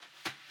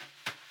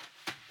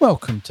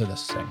Welcome to the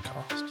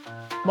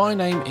Zencast. My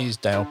name is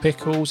Dale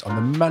Pickles. I'm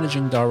the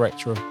Managing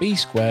Director of B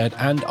Squared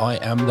and I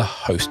am the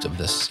host of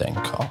the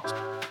Zencast.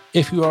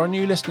 If you are a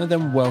new listener,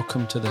 then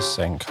welcome to the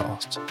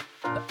Zencast.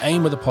 The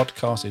aim of the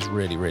podcast is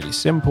really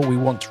simple. We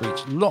want to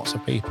reach lots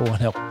of people and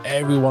help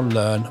everyone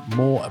learn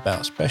more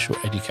about special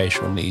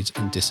educational needs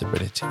and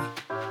disability.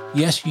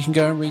 Yes, you can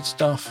go and read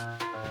stuff,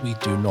 but we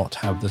do not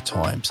have the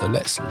time, so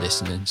let's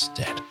listen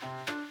instead.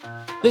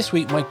 This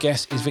week, my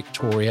guest is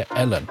Victoria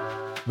Ellen.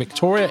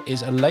 Victoria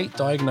is a late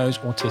diagnosed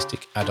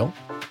autistic adult.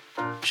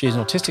 She is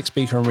an autistic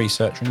speaker and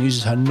researcher and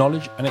uses her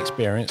knowledge and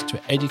experience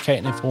to educate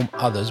and inform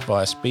others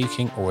via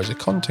speaking or as a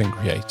content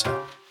creator.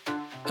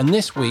 And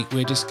this week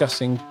we're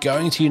discussing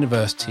going to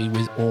university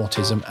with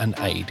autism and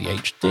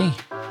ADHD.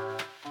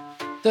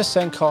 The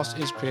Zencast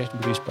is created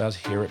and produced by us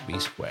here at B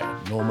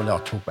Squared. Normally I'll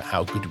talk about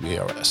how good we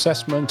are at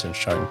assessment and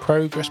showing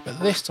progress, but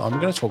this time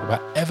we're going to talk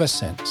about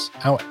EverSense,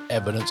 our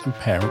evidence and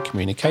parent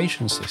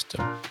communication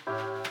system.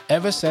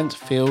 EverSense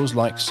feels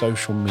like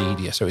social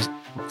media, so it's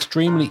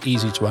extremely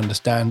easy to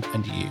understand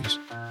and use.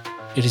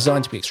 It's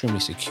designed to be extremely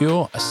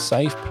secure, a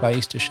safe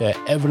place to share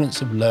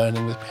evidence of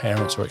learning with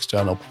parents or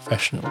external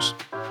professionals.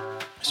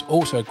 It's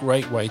also a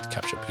great way to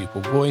capture pupil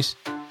voice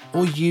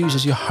or use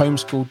as your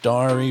homeschool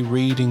diary,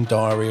 reading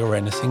diary, or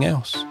anything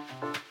else.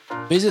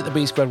 Visit the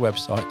B Squared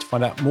website to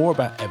find out more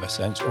about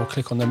EverSense or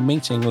click on the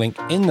meeting link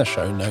in the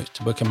show notes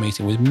to book a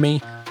meeting with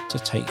me to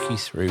take you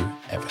through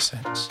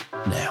EverSense.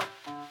 Now,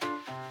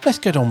 let's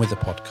get on with the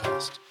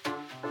podcast.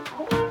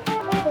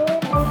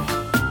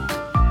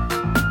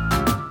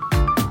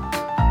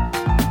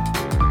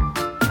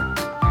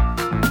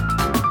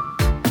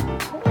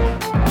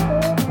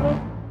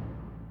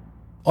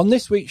 On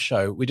this week's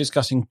show, we're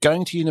discussing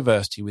going to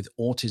university with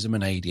autism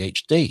and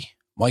ADHD.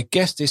 My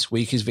guest this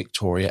week is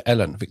Victoria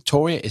Ellen.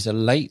 Victoria is a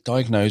late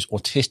diagnosed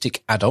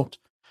autistic adult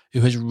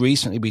who has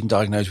recently been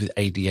diagnosed with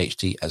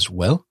ADHD as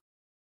well.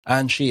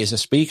 And she is a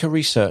speaker,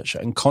 researcher,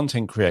 and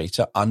content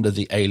creator under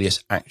the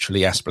alias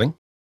Actually Aspling.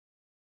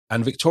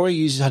 And Victoria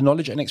uses her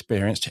knowledge and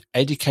experience to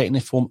educate and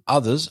inform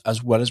others,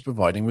 as well as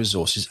providing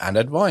resources and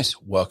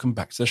advice. Welcome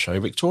back to the show,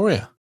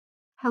 Victoria.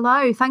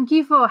 Hello, thank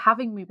you for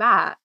having me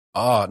back.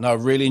 No, I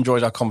really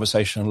enjoyed our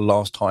conversation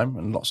last time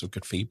and lots of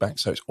good feedback.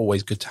 So it's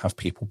always good to have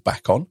people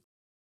back on.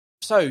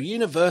 So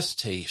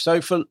university.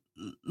 So for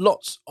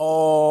lots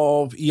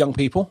of young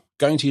people,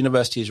 going to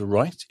university is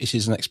right. It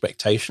is an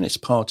expectation. It's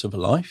part of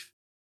life.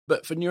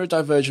 But for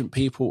neurodivergent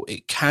people,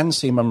 it can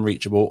seem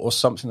unreachable or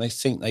something they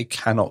think they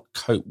cannot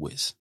cope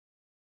with.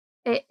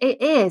 It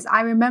is.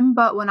 I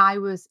remember when I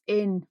was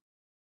in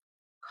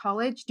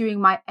college doing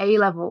my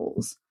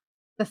A-levels,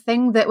 the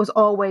thing that was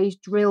always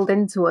drilled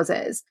into us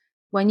is,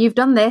 when you've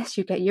done this,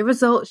 you get your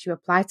results, you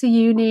apply to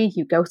uni,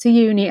 you go to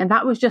uni, and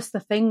that was just the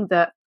thing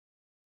that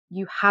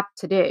you had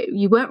to do.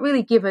 You weren't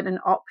really given an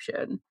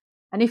option.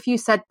 And if you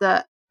said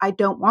that I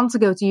don't want to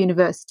go to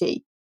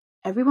university,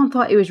 everyone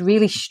thought it was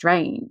really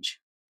strange.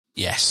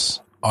 Yes,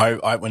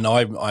 I'm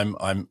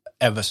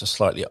ever so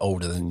slightly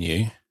older than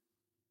you,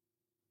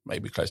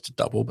 maybe close to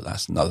double, but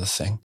that's another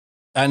thing.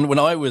 And when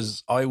I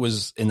was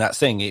in that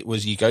thing, it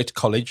was you go to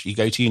college, you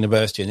go to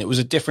university, and it was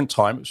a different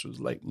time. It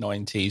was late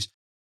 90s,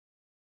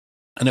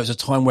 and it was a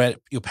time where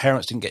your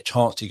parents didn't get a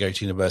chance to go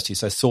to university,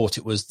 so thought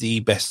it was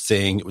the best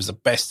thing. It was the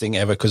best thing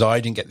ever because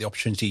I didn't get the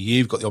opportunity.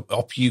 You've got the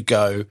off you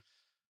go,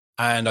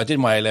 and I did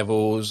my A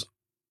levels,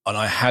 and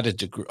I had a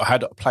degree, I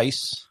had a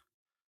place.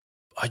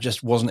 I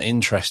just wasn't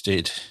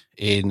interested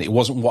in, it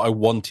wasn't what I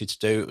wanted to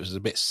do. It was a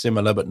bit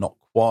similar, but not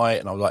quite.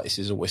 And I was like, this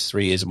is always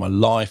 3 years of my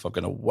life I'm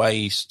going to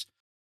waste.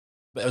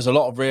 But there was a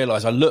lot of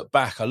realize. I look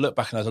back and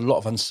there's a lot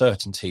of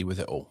uncertainty with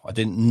it all. I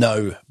didn't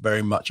know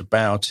very much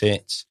about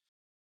it.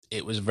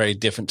 It was very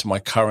different to my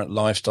current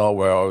lifestyle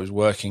where I was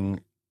working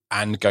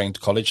and going to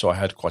college. So I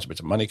had quite a bit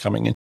of money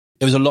coming in.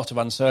 There was a lot of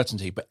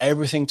uncertainty, but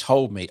everything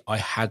told me I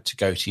had to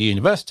go to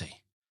university.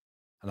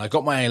 And I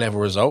got my A-level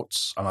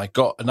results and I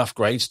got enough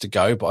grades to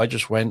go, but I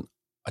just went,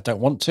 I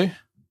don't want to.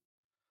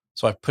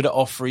 So I put it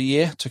off for a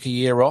year, took a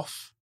year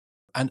off.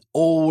 And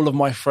all of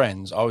my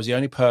friends, I was the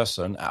only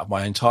person out of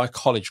my entire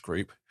college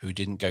group who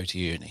didn't go to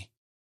uni.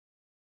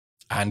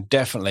 And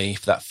definitely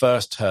for that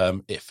first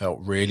term, it felt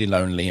really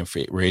lonely and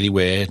really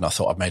weird. And I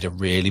thought I'd made a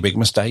really big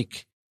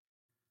mistake.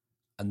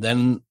 And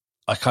then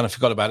I kind of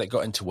forgot about it,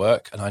 got into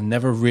work, and I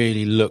never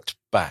really looked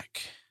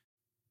back.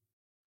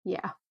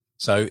 Yeah.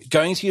 So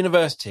going to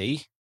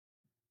university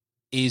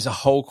is a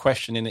whole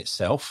question in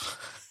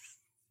itself.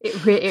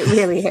 It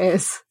really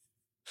is.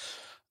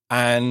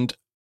 And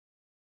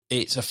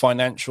it's a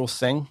financial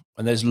thing,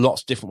 and there's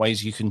lots of different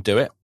ways you can do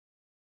it.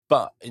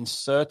 But in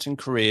certain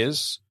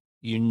careers,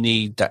 you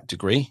need that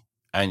degree,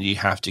 and you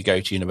have to go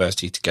to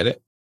university to get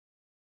it.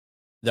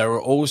 There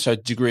are also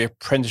degree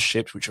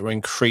apprenticeships, which are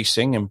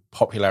increasing in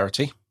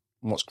popularity.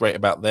 And what's great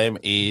about them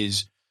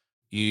is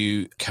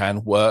you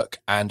can work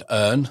and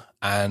earn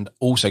and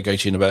also go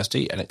to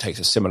university, and it takes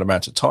a similar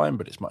amount of time,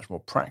 but it's much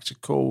more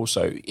practical.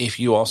 So if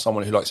you are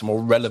someone who likes a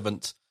more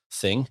relevant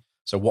thing,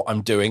 so what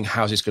I'm doing,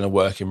 how's this going to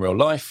work in real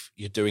life?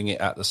 You're doing it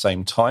at the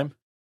same time,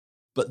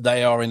 but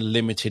they are in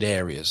limited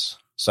areas.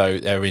 So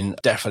they're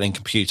definitely in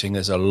computing.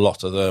 There's a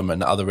lot of them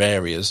and other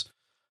areas,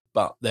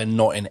 but they're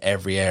not in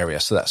every area.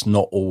 So that's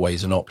not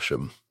always an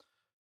option.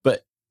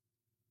 But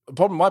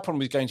my problem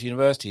with going to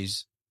university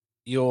is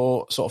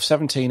you're sort of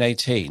 17,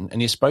 18,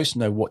 and you're supposed to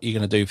know what you're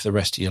going to do for the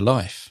rest of your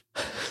life.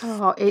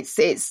 Oh,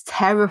 it's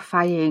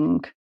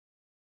terrifying.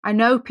 I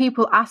know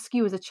people ask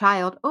you as a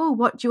child, oh,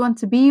 what do you want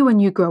to be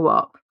when you grow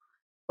up?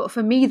 But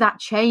for me, that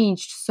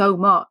changed so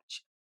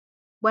much.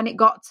 When it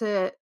got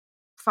to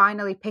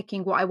finally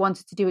picking what I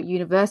wanted to do at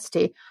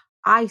university,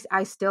 I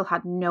still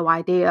had no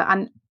idea.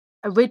 And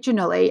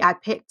originally, I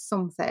picked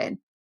something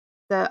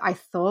that I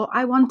thought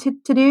I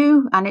wanted to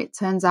do, and it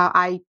turns out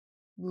I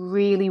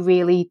really,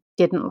 really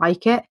didn't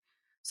like it.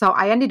 So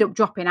I ended up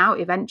dropping out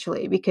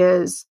eventually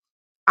because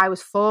I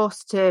was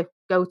forced to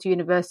go to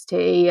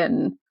university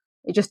and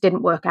it just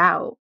didn't work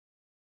out.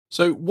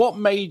 So what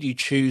made you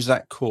choose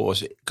that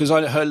course? Because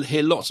I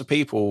hear lots of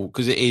people,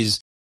 because it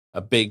is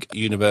a big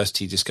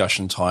university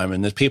discussion time,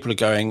 and there's people are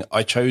going,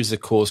 I chose the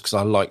course because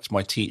I liked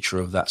my teacher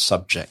of that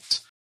subject.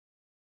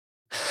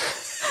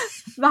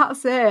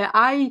 That's it.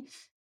 I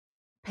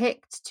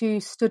picked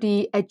to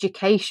study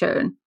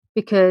education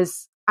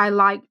because I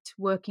liked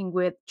working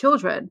with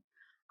children.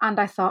 And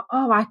I thought,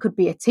 oh, I could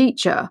be a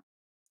teacher.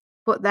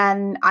 But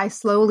then I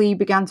slowly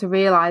began to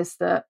realize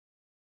that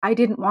I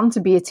didn't want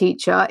to be a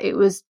teacher. It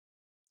was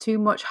too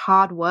much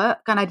hard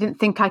work and I didn't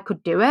think I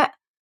could do it.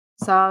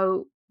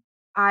 So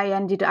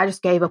I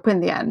just gave up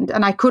in the end.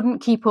 And I couldn't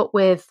keep up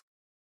with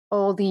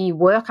all the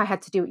work I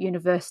had to do at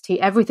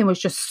university. Everything was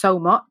just so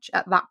much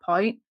at that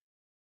point.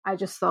 I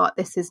just thought,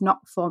 this is not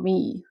for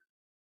me.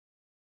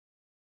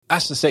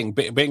 That's the thing.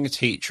 Being a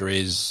teacher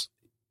is,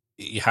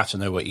 you have to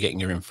know what you're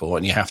getting in for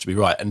and you have to be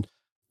right. And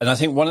I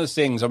think one of the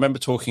things, I remember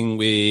talking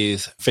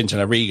with Fintan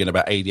O'Regan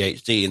about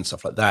ADHD and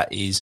stuff like that,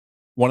 is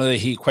one of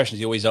the questions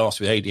he always asks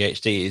with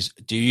ADHD is,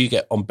 do you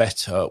get on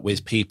better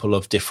with people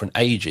of different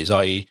ages,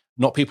 i.e.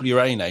 not people your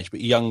own age,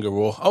 but younger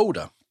or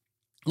older?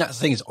 And that's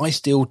the thing, is I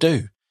still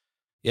do.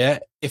 Yeah.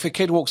 If a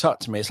kid walks up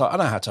to me, it's like, I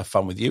know how to have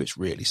fun with you. It's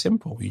really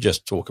simple. You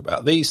just talk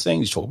about these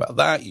things, you talk about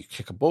that, you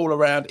kick a ball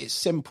around. It's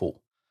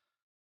simple.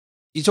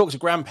 You talk to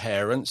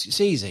grandparents, it's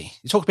easy.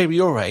 You talk to people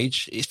your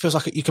age, it feels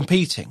like you're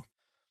competing.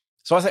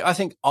 So I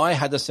think I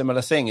had a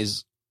similar thing,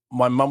 is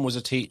my mum was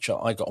a teacher.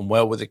 I got on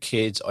well with the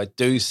kids. I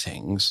do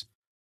things.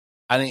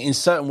 And in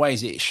certain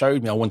ways, it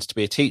showed me I wanted to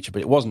be a teacher,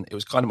 but it wasn't. It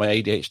was kind of my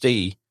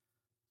ADHD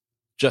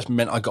just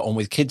meant I got on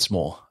with kids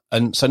more.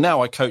 And so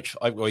now I coach,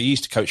 I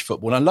used to coach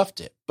football and I loved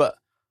it. But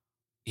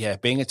yeah,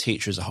 being a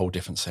teacher is a whole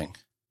different thing.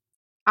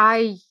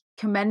 I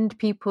commend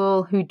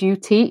people who do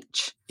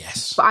teach.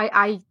 Yes. But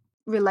I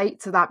relate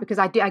to that because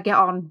I get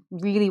on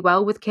really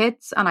well with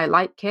kids and I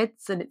like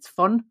kids and it's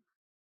fun.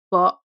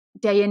 But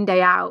day in,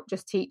 day out,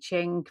 just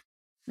teaching,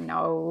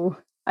 no,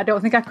 I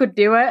don't think I could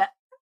do it.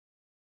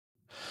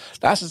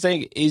 That's the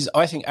thing, is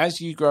I think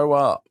as you grow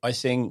up, I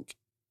think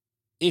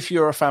if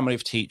you're a family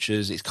of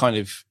teachers, it's kind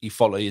of, you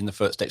follow in the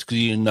footsteps because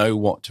you know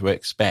what to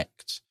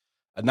expect.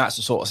 And that's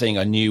the sort of thing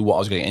I knew what I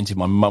was going to get into.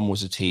 My mum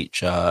was a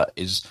teacher,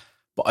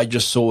 but I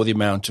just saw the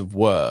amount of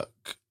work.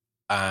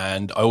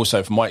 And I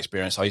also, from my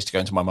experience, I used to go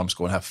into my mum's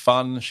school and have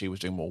fun. She was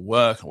doing more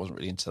work. I wasn't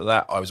really into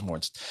that. I was more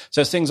into,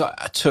 so things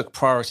I took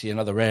priority in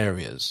other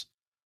areas.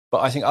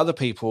 But I think other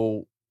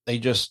people, they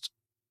just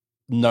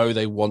know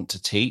they want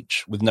to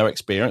teach with no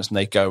experience and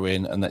they go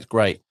in and that's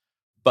great.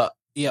 But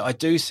yeah, I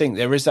do think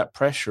there is that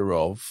pressure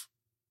of,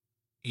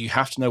 you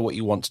have to know what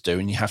you want to do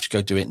and you have to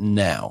go do it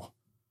now.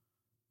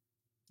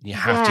 You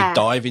have to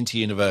dive into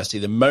university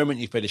the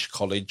moment you finish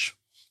college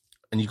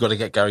and you've got to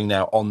get going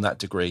now on that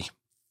degree.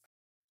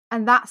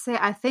 And that's it.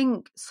 I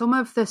think some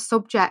of the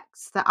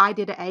subjects that I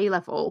did at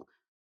A-level,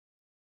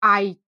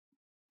 I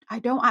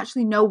don't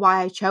actually know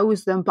why I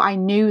chose them, but I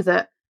knew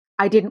that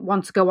I didn't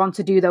want to go on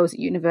to do those at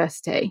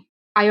university.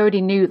 I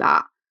already knew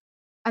that.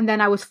 And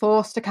then I was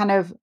forced to kind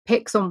of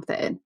pick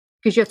something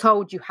because you're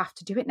told you have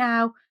to do it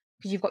now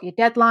because you've got your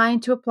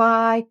deadline to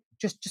apply.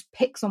 Just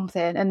pick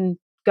something and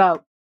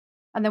go.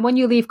 And then when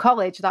you leave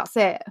college, that's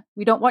it.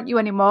 We don't want you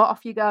anymore.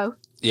 Off you go.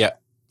 Yeah.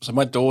 So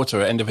my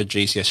daughter, at the end of her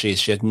GCSEs,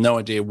 she had no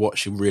idea what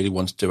she really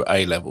wanted to do at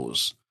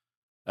A-levels.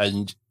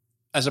 And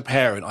as a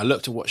parent, I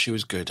looked at what she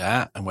was good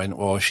at and went,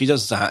 well, if she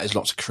does that, there's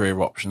lots of career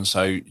options,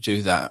 so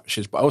do that.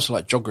 But I also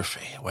like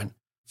geography. I went,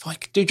 if I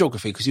could do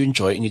geography because you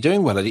enjoy it and you're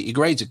doing well at it, your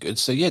grades are good,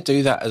 so yeah,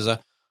 do that as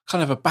a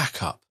kind of a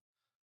backup.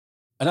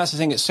 And that's the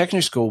thing, at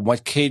secondary school, my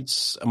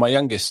kids and my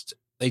youngest,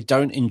 they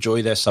don't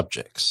enjoy their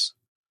subjects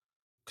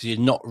because you're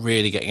not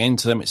really getting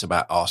into them. It's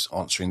about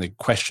answering the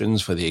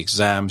questions for the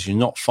exams. You're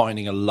not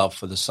finding a love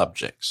for the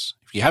subjects.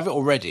 If you have it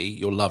already,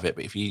 you'll love it.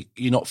 But if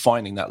you're not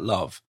finding that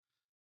love.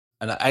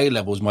 And at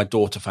A-levels, my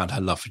daughter found her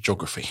love for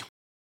geography.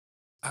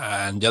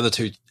 And the other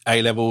two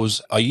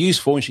A-levels are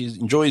useful and she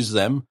enjoys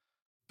them,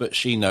 but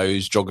she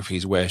knows geography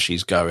is where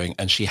she's going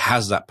and she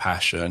has that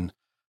passion.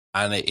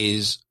 And it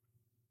is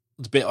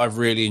the bit I've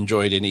really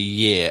enjoyed in a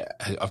year.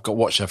 I've got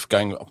watched her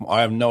going,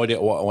 I have no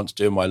idea what I want to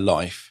do in my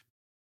life,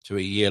 to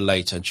a year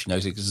later, and she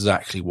knows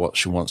exactly what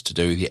she wants to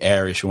do, the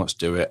area she wants to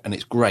do it, and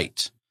it's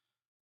great.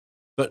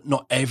 but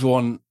not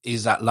everyone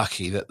is that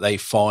lucky that they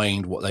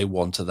find what they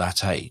want at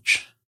that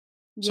age.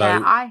 Yeah,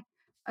 So,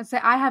 I'd say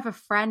I have a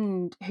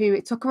friend who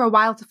it took her a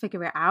while to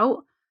figure it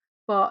out,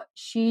 but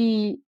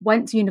she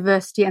went to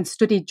university and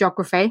studied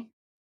geography,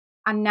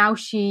 and now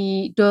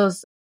she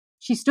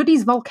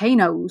studies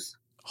volcanoes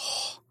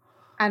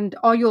and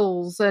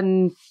oils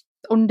and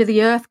under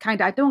the earth kind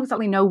of. I don't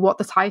exactly know what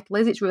the title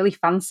is. It's really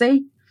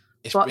fancy,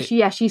 but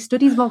she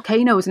studies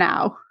volcanoes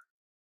now.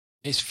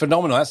 It's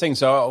phenomenal, that thing.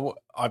 So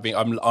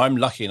I'm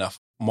lucky enough.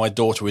 My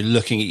daughter is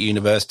looking at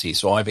university,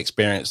 so I've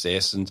experienced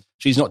this, and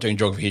she's not doing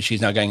geography.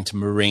 She's now going to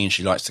marine.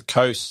 She likes the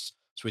coast.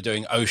 So we're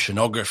doing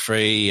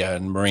oceanography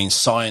and marine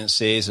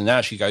sciences. And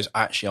now she goes,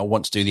 actually, I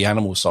want to do the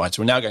animal side.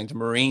 So we're now going to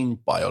marine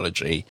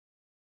biology.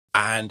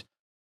 And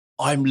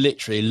I'm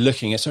literally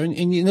looking at, so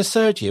in the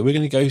third year, we're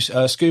going to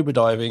go scuba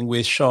diving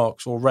with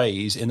sharks or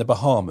rays in the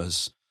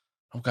Bahamas.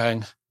 I'm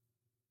going,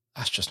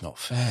 that's just not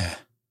fair.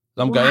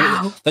 I'm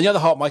going, then the other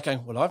half might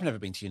going, well, I've never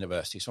been to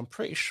university, so I'm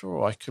pretty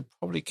sure I could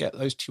probably get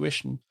those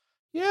tuition.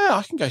 Yeah,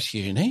 I can go to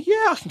uni.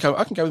 Yeah,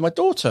 I can go with my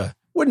daughter.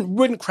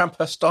 Wouldn't cramp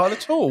her style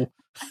at all.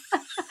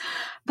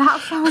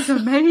 That sounds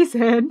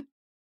amazing.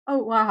 Oh,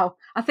 wow.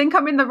 I think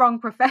I'm in the wrong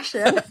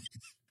profession.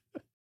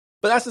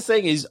 But that's the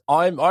thing is,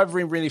 I've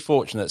been really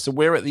fortunate. So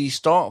we're at the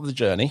start of the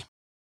journey.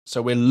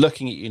 So we're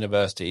looking at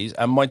universities,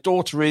 and my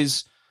daughter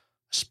is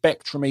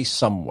spectrum-y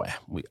somewhere.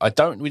 We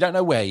don't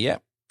know where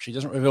yet. She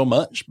doesn't reveal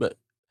much, but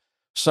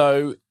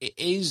so it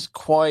is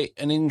quite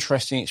an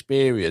interesting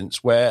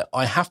experience where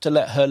I have to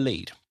let her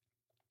lead.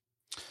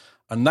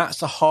 And that's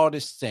the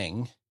hardest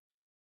thing.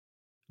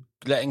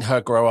 Letting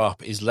her grow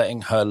up is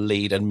letting her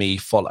lead and me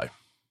follow.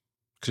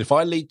 Because if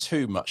I lead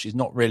too much, she's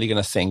not really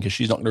going to think, because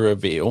she's not going to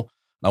reveal.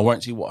 And I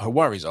won't see what her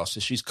worries are.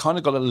 So she's kind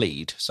of got to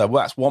lead. So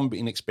that's one bit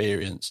in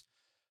experience.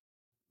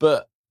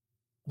 But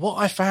what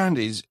I found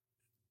is,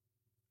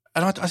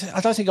 and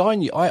I don't think I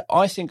knew,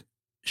 I think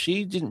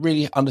she didn't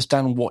really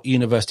understand what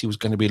university was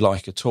going to be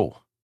like at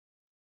all.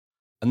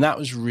 And that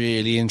was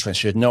really interesting.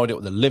 She had no idea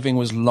what the living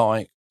was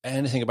like,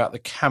 anything about the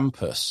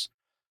campus.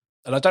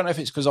 And I don't know if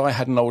it's because I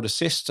had an older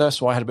sister,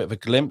 so I had a bit of a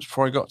glimpse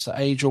before I got to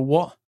the age or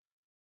what.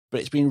 But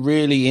it's been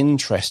really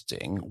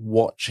interesting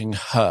watching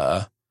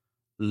her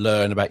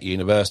learn about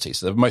university.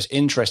 So the most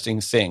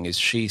interesting thing is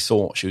she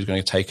thought she was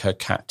going to take her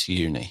cat to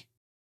uni.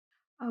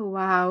 Oh,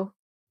 wow.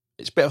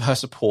 It's a bit of her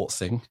support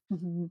thing.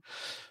 Mm-hmm.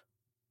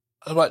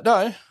 I'm like,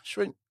 no. She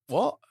went,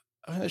 what?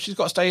 She's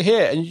got to stay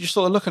here. And you just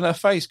saw the look on her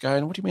face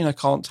going, what do you mean I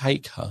can't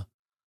take her? And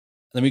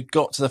then we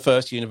got to the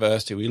first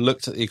university. We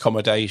looked at the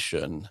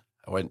accommodation.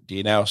 I went, do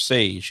you now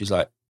see? She's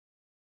like,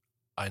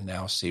 I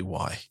now see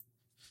why.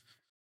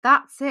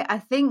 That's it. I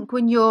think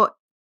when you're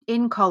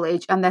in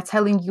college and they're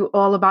telling you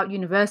all about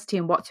university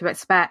and what to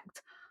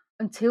expect,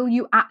 until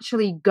you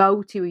actually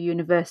go to a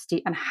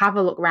university and have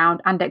a look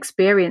around and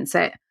experience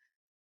it,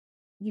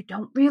 you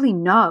don't really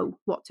know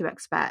what to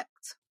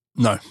expect.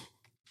 No.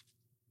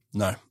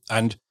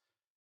 And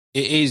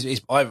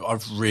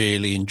I've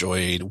really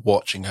enjoyed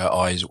watching her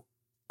eyes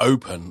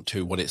open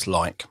to what it's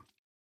like.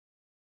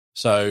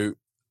 So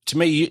to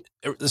me,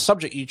 the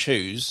subject you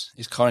choose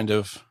is kind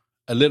of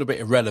a little bit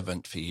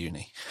irrelevant for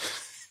uni.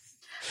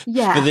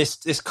 Yeah. For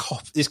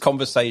this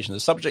conversation, the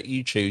subject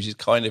you choose is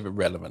kind of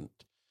irrelevant.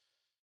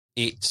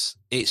 It's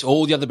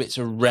all the other bits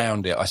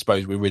around it, I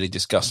suppose, we're really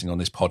discussing on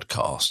this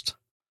podcast,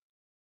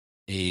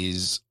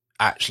 is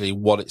actually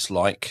what it's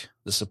like,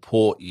 the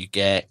support you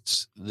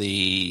get,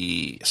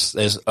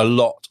 there's a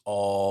lot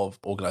of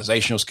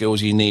organizational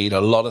skills you need,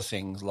 a lot of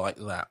things like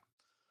that.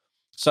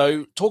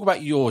 So talk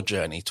about your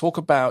journey. Talk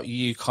about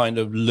you kind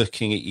of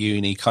looking at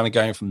uni, kind of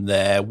going from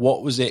there.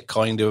 What was it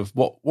kind of,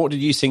 what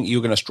did you think you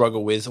were going to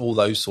struggle with? All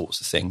those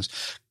sorts of things.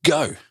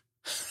 Go.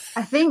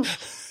 I think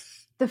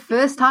the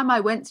first time I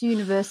went to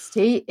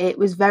university, it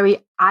was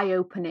very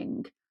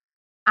eye-opening,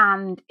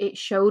 and it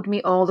showed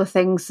me all the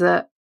things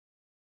that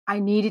I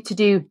needed to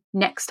do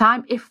next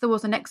time, if there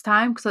was a next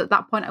time, because at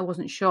that point I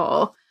wasn't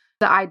sure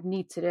that I'd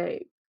need to do.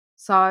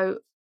 So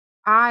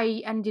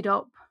I ended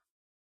up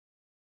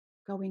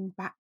going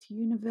back to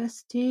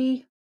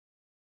university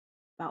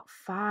about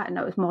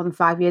it was more than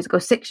 5 years ago,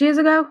 6 years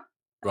ago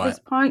at this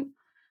point.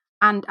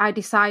 And I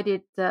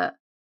decided that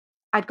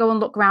I'd go and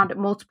look around at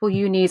multiple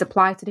unis,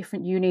 apply to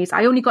different unis.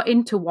 I only got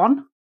into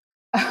one,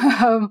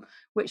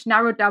 which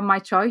narrowed down my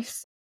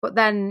choice. But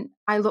then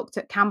I looked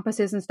at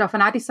campuses and stuff,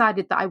 and I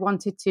decided that I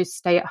wanted to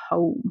stay at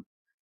home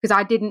because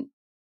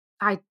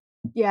the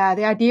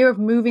idea of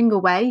moving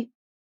away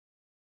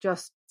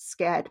just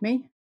scared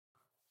me.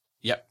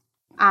 Yep.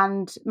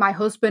 And my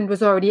husband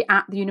was already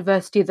at the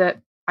university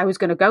that I was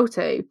going to go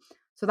to.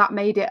 So that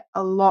made it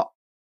a lot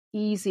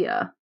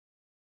easier.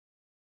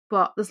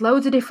 But there's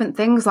loads of different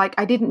things. Like,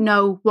 I didn't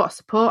know what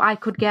support I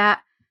could get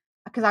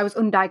because I was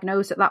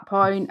undiagnosed at that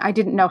point. I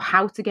didn't know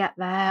how to get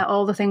there,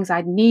 all the things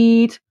I'd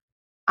need.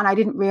 And I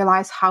didn't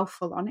realize how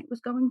full on it was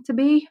going to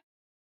be.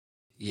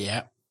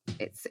 Yeah.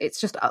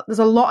 It's just, there's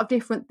a lot of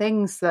different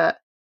things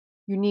that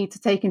you need to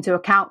take into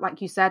account.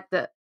 Like you said,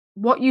 that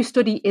what you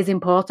study is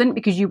important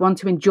because you want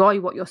to enjoy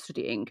what you're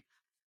studying.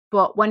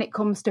 But when it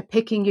comes to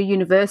picking your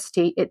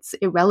university, it's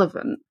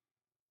irrelevant.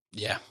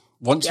 Yeah.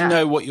 Once you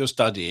know what you're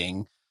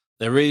studying,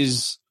 there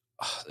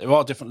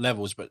are different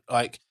levels, but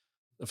like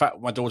the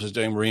fact my daughter's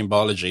doing marine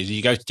biology,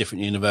 you go to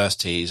different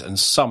universities and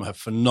some have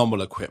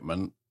phenomenal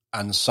equipment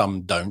and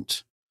some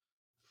don't.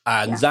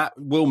 And that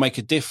will make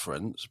a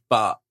difference.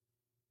 But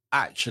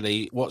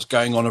actually what's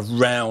going on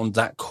around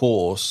that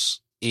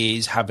course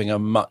is having a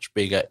much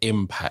bigger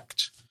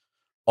impact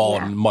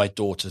on my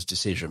daughter's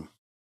decision.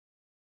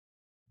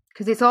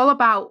 Because it's all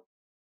about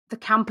the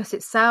campus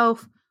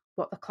itself,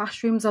 what the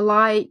classrooms are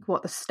like,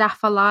 what the staff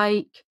are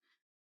like.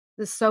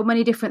 There's so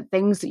many different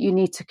things that you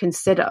need to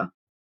consider,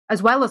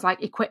 as well as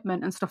like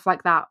equipment and stuff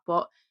like that.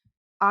 But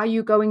are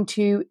you going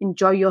to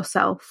enjoy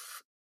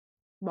yourself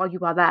while you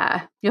are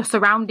there? Your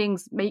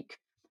surroundings make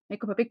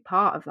up a big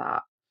part of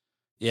that.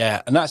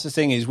 Yeah, and that's the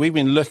thing is we've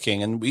been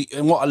looking, and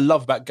what I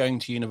love about going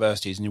to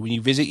universities, and when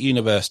you visit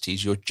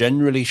universities, you're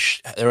generally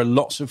there are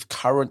lots of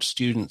current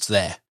students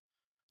there,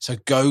 so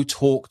go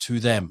talk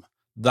to them.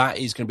 That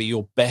is going to be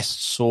your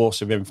best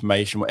source of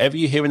information. Whatever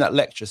you hear in that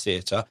lecture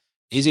theatre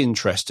is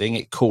interesting.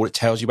 It's cool. It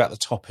tells you about the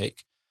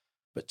topic,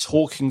 but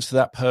talking to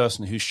that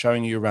person who's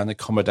showing you around the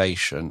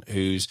accommodation,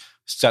 who's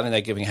standing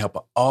there giving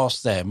help,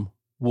 ask them,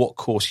 what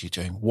course are you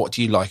doing? What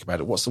do you like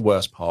about it? What's the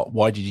worst part?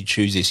 Why did you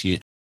choose this year?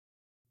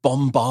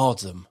 Bombard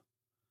them.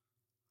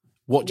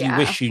 What do you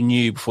wish you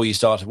knew before you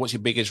started? What's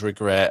your biggest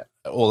regret?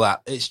 All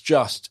that.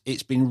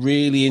 It's been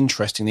really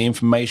interesting, the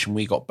information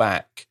we got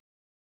back.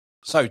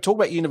 So talk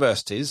about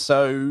universities.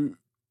 So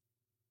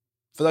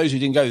for those who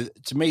didn't go,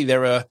 to me,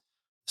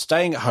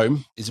 staying at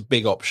home is a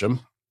big option.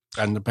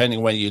 And depending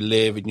on where you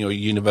live in your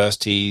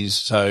universities,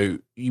 so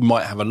you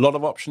might have a lot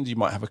of options, you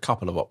might have a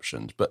couple of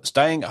options. But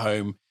staying at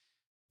home,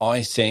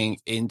 I think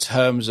in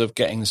terms of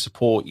getting the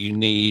support you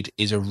need,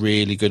 is a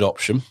really good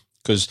option.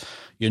 Because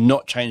you're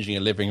not changing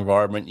your living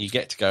environment. You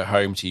get to go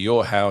home to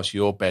your house,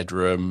 your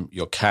bedroom,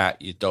 your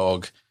cat, your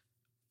dog.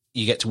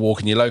 You get to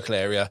walk in your local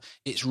area.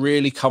 It's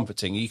really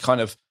comforting. You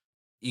kind of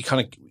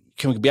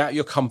can be out of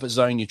your comfort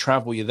zone. You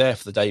travel, you're there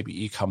for the day, but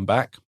you come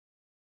back.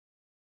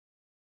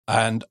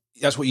 And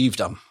that's what you've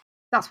done.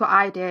 That's what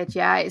I did,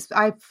 yeah.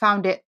 I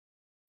found it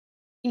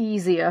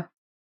easier,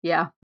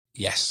 yeah.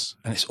 Yes,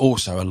 and it's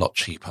also a lot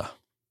cheaper.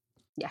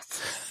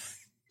 Yes.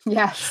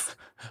 Yes.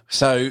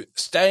 So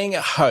staying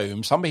at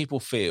home, some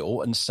people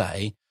feel and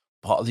say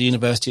part of the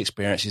university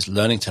experience is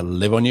learning to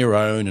live on your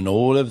own and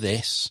all of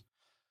this.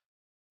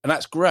 And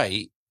that's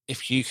great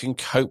if you can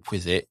cope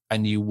with it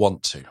and you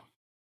want to.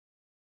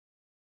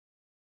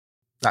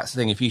 That's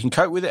the thing. If you can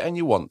cope with it and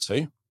you want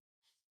to,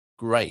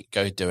 great,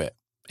 go do it.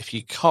 If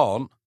you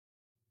can't,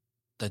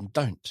 then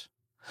don't.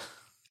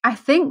 I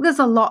think there's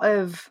a lot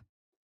of,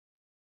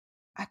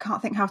 I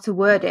can't think how to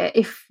word it.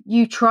 If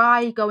you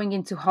try going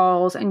into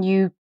halls and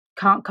you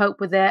can't cope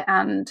with it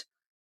and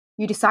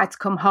you decide to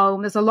come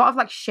home, there's a lot of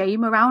like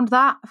shame around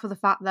that, for the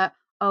fact that,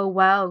 oh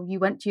well, you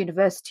went to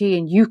university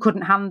and you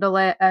couldn't handle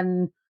it,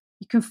 and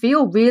you can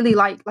feel really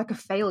like a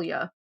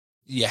failure.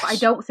 Yes. But I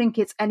don't think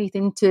it's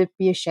anything to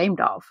be ashamed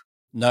of.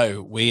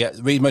 No,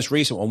 the most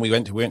recent one we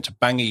went to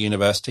Bangor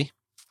University,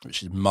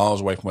 which is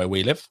miles away from where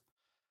we live,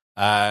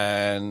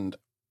 and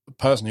the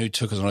person who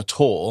took us on a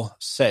tour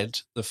said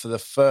that for the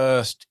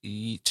first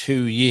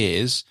 2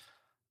 years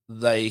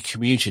they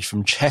commuted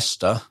from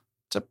Chester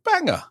to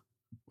Bangor,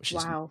 which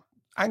is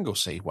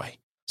Anglesey way.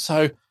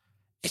 So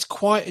it's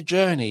quite a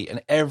journey,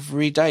 and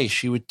every day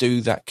she would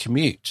do that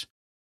commute.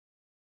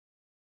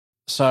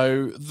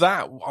 So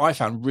that I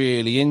found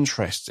really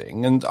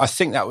interesting, and I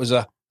think that was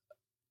I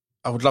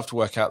would love to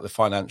work out the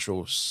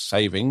financial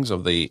savings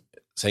of the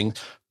thing,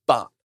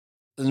 but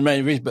the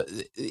main reason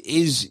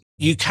is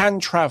you can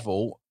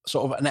travel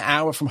sort of an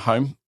hour from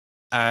home,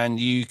 and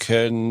you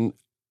can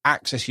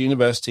access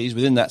universities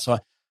within that time.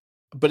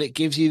 But it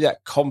gives you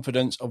that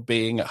confidence of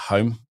being at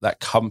home, that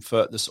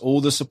comfort,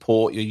 all the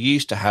support you're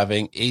used to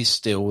having is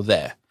still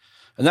there.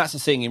 And that's the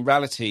thing. In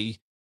reality,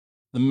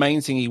 the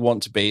main thing you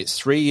want to be, it's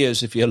 3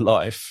 years of your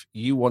life,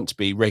 you want to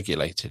be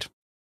regulated.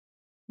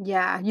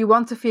 Yeah, you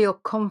want to feel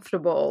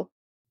comfortable.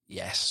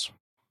 Yes.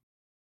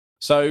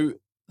 So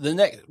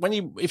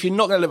if you're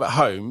not going to live at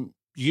home,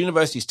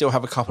 universities still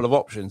have a couple of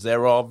options.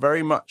 There are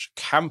very much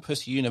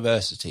campus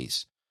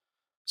universities.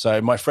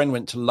 So my friend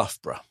went to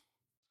Loughborough,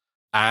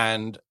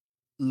 and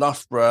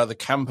Loughborough, the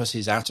campus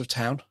is out of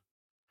town.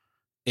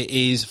 It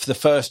is, for the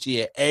first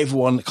year,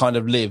 everyone kind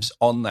of lives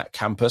on that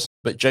campus,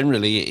 but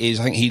generally it is,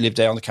 I think he lived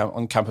there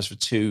on campus for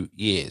 2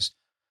 years,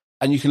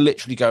 and you can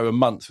literally go a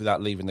month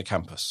without leaving the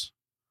campus.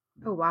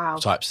 Oh, wow.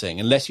 Type thing.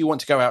 Unless you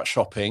want to go out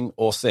shopping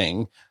or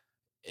thing.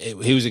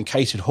 He was in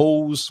catered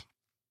halls.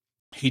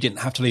 He didn't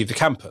have to leave the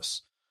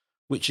campus,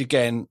 which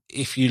again,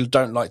 if you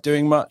don't like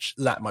doing much,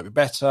 that might be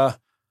better.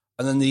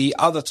 And then the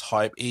other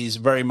type is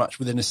very much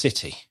within a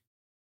city.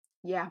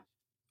 Yeah.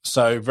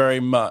 So very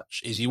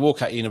much is you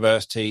walk out of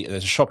university,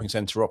 there's a shopping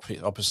centre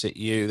opposite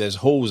you, there's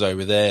halls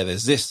over there,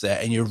 there's this there,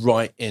 and you're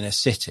right in a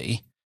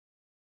city.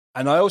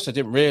 And I also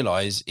didn't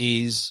realise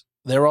is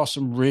there are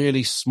some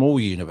really small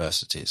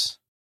universities.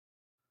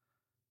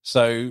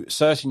 So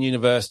certain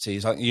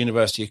universities, like the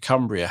University of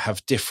Cumbria,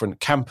 have different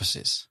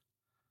campuses.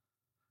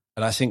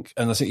 And I think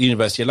the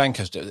University of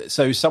Lancaster.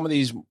 So some of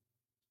those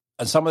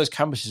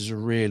campuses are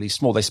really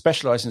small. They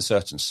specialise in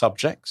certain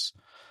subjects.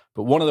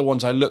 But one of the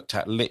ones I looked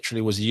at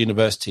literally was the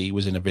university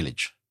was in a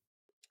village.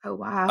 Oh,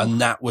 wow. And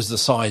that was the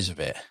size of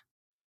it.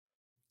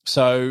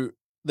 So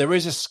there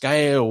is a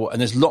scale and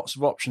there's lots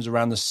of options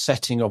around the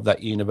setting of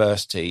that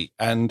university.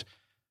 And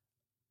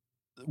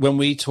when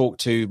we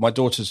talked to my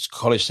daughter's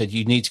college said,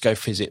 you need to go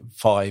visit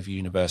 5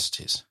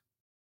 universities.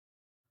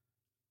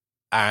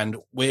 And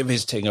we're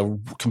visiting a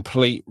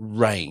complete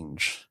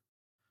range.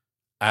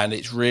 And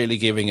it's really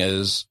giving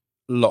us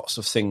lots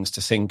of things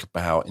to think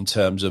about in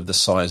terms of the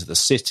size of the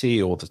city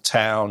or the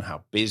town,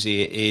 how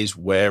busy it is,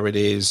 where it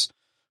is.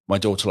 My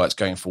daughter likes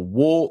going for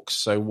walks.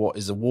 So what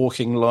is the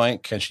walking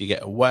like? Can she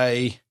get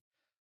away?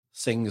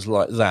 Things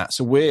like that.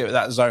 So we're at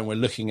that zone. We're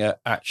looking at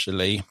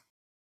actually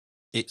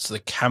it's the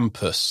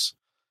campus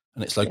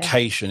and its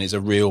location is a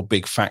real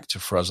big factor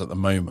for us at the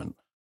moment.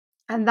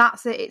 And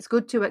that's it. It's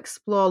good to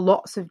explore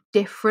lots of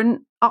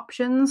different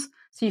options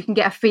so you can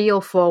get a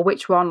feel for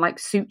which one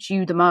suits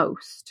you the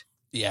most.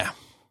 Yeah.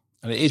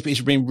 And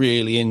it's been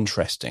really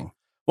interesting.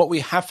 What we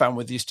have found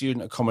with the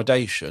student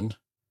accommodation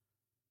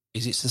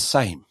is it's the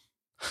same.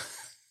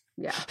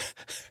 Yeah.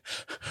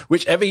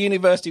 Whichever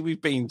university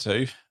we've been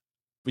to,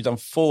 we've done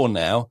 4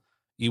 now,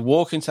 you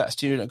walk into that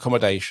student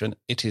accommodation,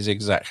 it is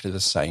exactly the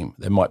same.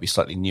 They might be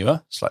slightly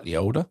newer, slightly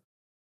older,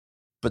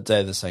 but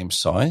they're the same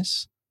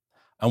size.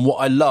 And what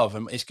I love,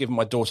 and it's given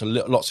my daughter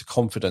lots of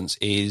confidence,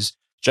 is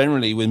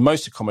generally with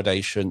most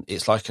accommodation,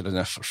 it's like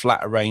a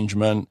flat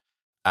arrangement.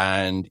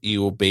 And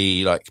you will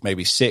be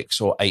maybe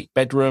 6 or 8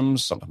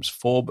 bedrooms, sometimes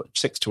 4, but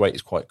 6 to 8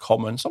 is quite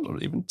common,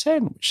 sometimes even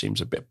 10, which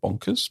seems a bit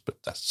bonkers, but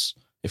that's,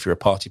 if you're a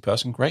party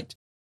person, great.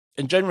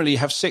 And generally you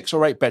have 6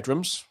 or 8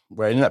 bedrooms,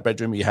 where in that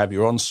bedroom you have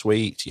your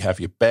ensuite, you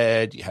have your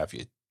bed, you have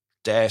your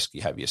desk,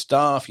 you have your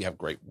staff, you have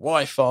great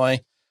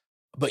Wi-Fi,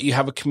 but you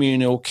have a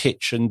communal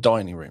kitchen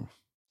dining room.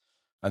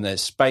 And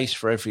there's space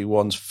for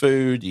everyone's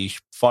food. You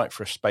fight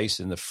for a space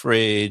in the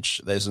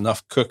fridge. There's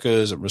enough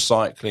cookers and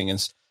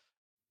recycling.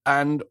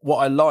 And what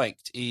I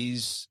liked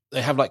is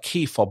they have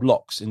key fob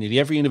locks in nearly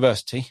every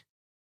university.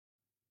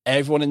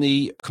 Everyone in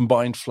the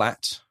combined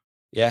flat,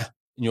 in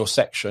your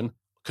section,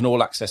 can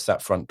all access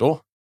that front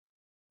door,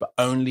 but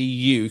only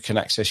you can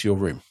access your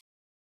room.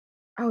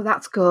 Oh,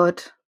 that's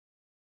good.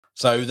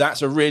 So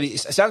that's it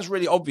sounds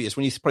really obvious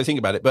when you probably think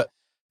about it, but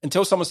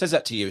until someone says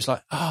that to you, it's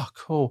like, oh,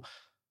 cool.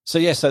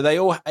 So so they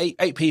all,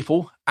 8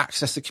 people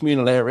access the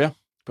communal area,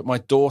 but my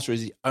daughter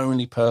is the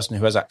only person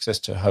who has access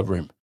to her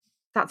room.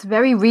 That's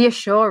very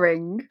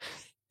reassuring.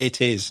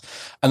 It is.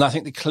 And I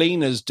think the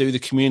cleaners do the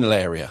communal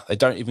area. They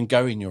don't even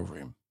go in your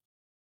room.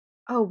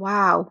 Oh,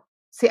 wow.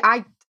 See,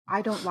 I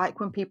don't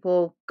like when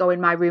people go in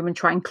my room and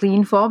try and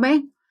clean for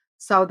me.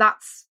 So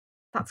that's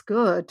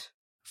good.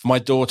 For my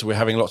daughter, we're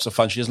having lots of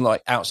fun. She doesn't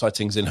like outside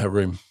things in her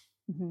room.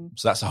 Mm-hmm.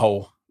 So that's a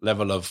whole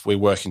level of we're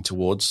working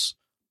towards.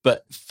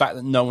 But the fact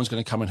that no one's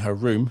going to come in her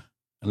room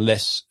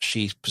unless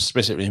she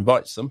specifically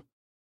invites them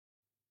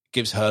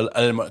gives her an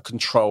element of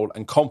control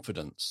and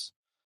confidence.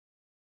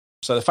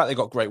 So the fact they've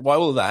got great,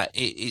 all of that,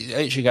 it's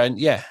actually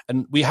going,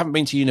 and we haven't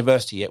been to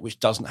university yet, which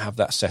doesn't have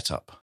that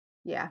setup.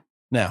 Yeah.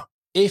 Now,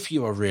 if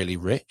you are really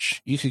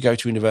rich, you could go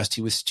to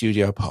university with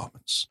studio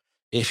apartments.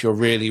 If you're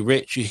really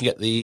rich, you can get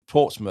the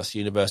Portsmouth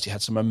University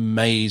had some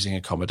amazing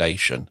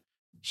accommodation,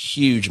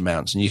 huge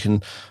amounts.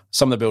 And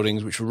some of the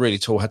buildings, which were really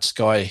tall, had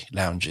sky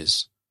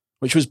lounges,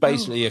 which was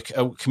basically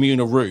a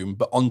communal room,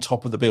 but on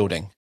top of the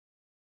building.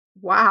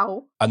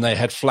 Wow. And they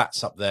had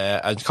flats up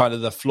there and kind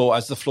of the floor,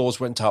 as the floors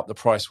went up, the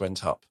price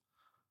went up.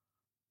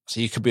 So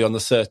you could be on the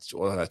 30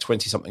 or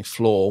 20-something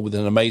floor with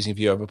an amazing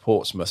view over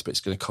Portsmouth, but it's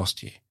going to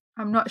cost you.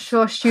 I'm not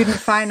sure student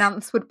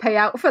finance would pay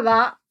out for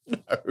that.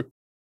 No.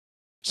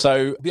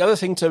 So the other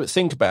thing to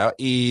think about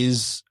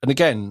is, and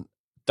again,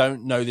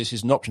 don't know this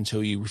is an option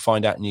until you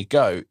find out and you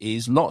go,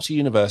 is lots of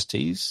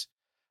universities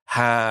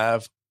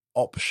have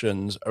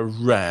options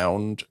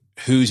around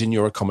who's in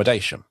your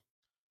accommodation.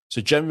 So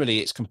generally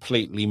it's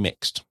completely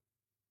mixed.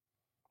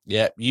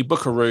 Yeah, you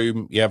book a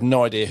room, you have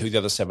no idea who the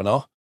other 7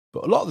 are,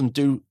 but a lot of them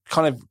do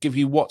kind of give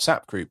you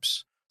WhatsApp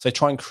groups. So they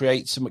try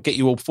and get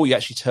you all before you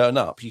actually turn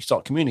up. You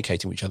start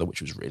communicating with each other,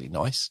 which was really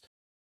nice.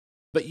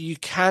 But you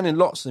can, in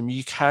lots of them,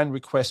 you can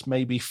request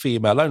maybe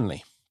female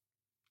only.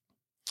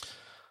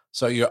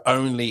 So you're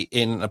only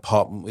in an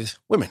apartment with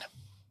women.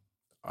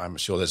 I'm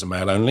sure there's a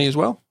male only as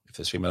well. If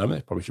there's female only,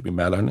 it probably should be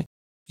male only.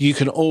 You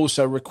can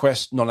also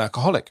request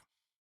non-alcoholic.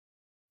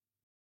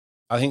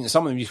 I think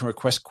some of them you can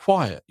request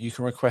quiet. You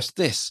can request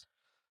this.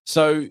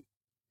 So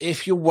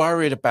if you're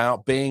worried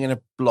about being in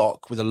a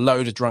block with a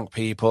load of drunk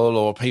people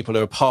or people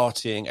who are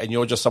partying and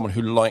you're just someone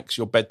who likes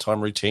your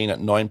bedtime routine at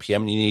 9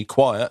 p.m. and you need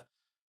quiet,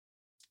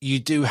 you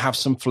do have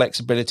some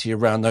flexibility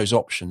around those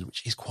options,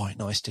 which is quite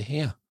nice to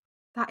hear.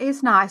 That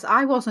is nice.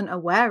 I wasn't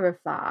aware of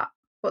that.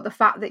 But the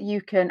fact that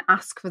you can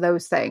ask for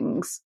those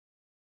things,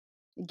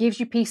 it gives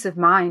you peace of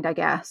mind, I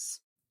guess.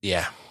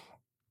 Yeah.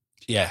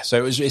 Yeah,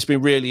 so it's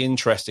been really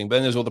interesting. But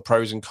then there's all the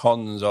pros and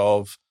cons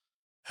of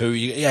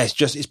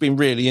it's been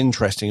really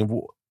interesting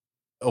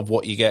of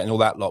what you get and all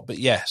that lot. But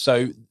yeah,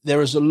 so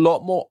there is a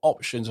lot more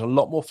options, a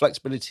lot more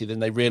flexibility than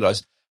they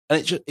realise.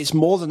 And it's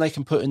more than they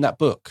can put in that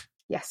book.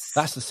 Yes.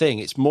 That's the thing.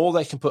 It's more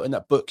they can put in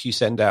that book you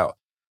send out.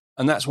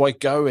 And that's why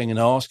going and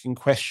asking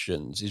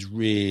questions is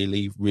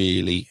really,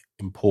 really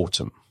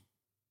important.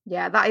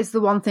 Yeah, that is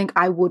the one thing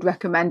I would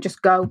recommend.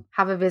 Just go,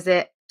 have a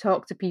visit,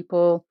 talk to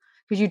people,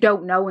 because you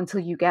don't know until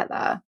you get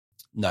there.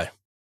 No.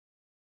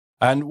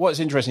 And what's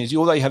interesting is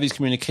although you have these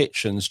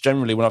communications,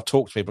 generally when I've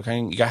talked to people,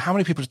 you go, how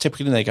many people are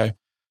typically in there? They go,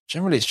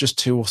 generally it's just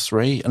 2 or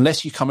 3,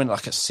 unless you come in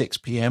like at 6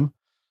 p.m.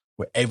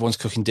 where everyone's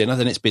cooking dinner,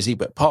 then it's busy.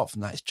 But apart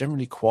from that, it's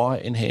generally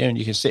quiet in here and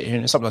you can sit here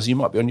and sometimes you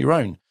might be on your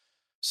own.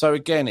 So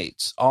again,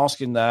 it's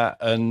asking that,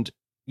 and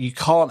you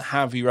can't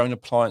have your own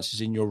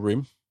appliances in your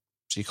room.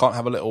 So you can't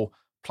have a little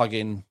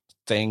plug-in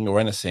thing or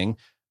anything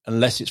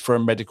unless it's for a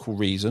medical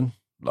reason,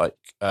 like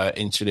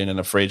insulin and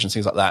a fridge and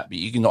things like that, but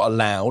you're not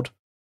allowed.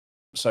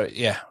 So,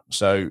 yeah,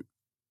 so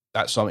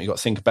that's something you've got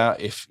to think about.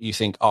 If you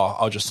think,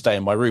 I'll just stay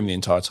in my room the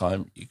entire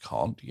time, you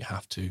can't, you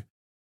have to.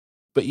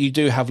 But you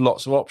do have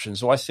lots of options.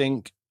 So I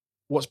think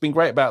what's been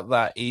great about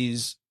that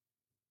is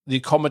the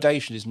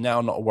accommodation is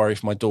now not a worry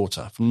for my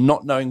daughter. From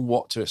not knowing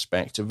what to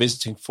expect to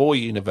visiting 4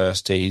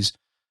 universities,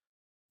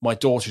 my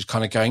daughter's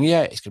kind of going,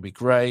 yeah, it's going to be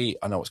great.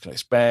 I know what's going to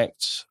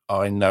expect.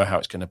 I know how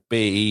it's going to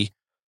be.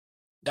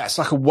 That's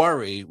like a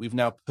worry we've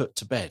now put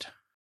to bed.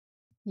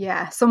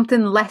 Yeah,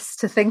 something less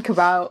to think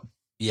about.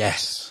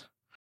 Yes.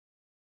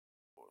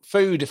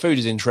 Food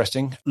is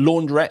interesting.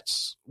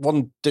 Laundrettes.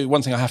 One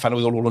thing I have found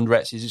with all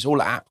laundrettes is it's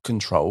all app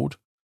controlled.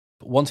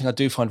 But one thing I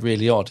do find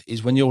really odd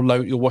is when your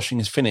washing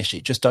is finished,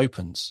 it just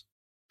opens.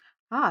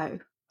 Oh.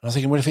 And I'm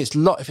thinking, well, if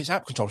it's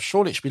app controlled,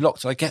 surely it should be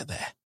locked till I get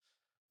there.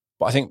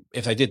 But I think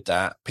if they did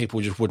that,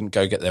 people just wouldn't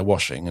go get their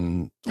washing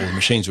and all the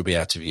machines would be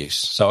out of use.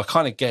 So I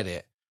kind of get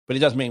it. But it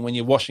does mean when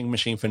your washing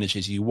machine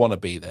finishes, you want to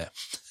be there.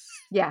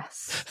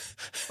 Yes.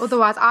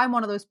 Otherwise, I'm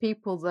one of those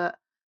people that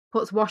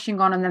puts washing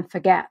on and then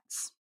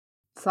forgets.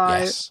 So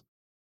yes.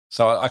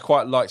 So I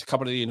quite liked a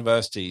couple of the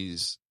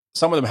universities.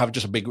 Some of them have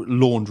just a big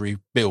laundry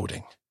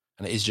building,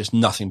 and it is just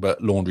nothing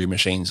but laundry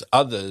machines.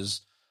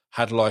 Others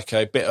had like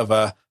a bit of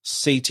a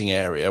seating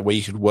area where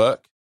you could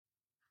work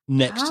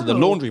next to the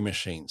laundry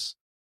machines.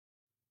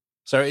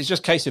 So it's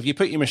just a case of you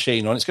put your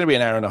machine on, it's going to be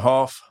an hour and a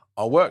half.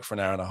 I'll work for an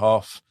hour and a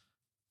half.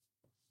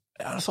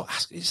 And I thought,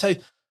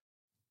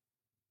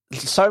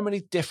 so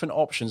many different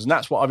options. And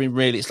that's what I've been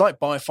it's like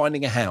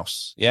finding a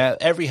house. Yeah.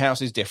 Every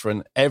house is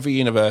different. Every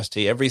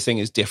university, everything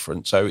is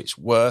different. So it's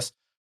worth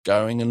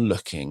going and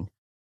looking.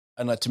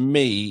 And to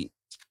me,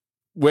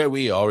 where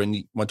we are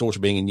my daughter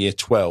being in year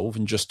 12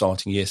 and just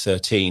starting year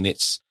 13,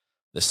 it's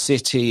the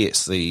city,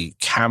 it's the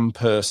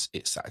campus,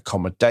 it's that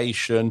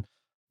accommodation.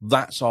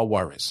 That's our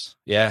worries.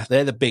 Yeah.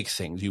 They're the big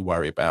things you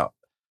worry about.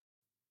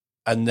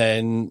 And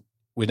then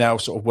we're now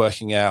sort of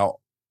working out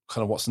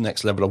kind of what's the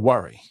next level of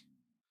worry.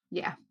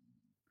 Yeah.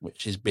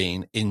 Which has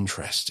been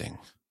interesting.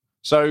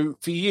 So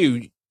for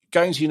you,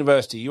 going to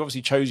university, you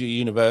obviously chose your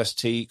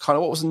university. Kind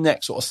of what was the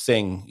next sort of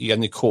thing you had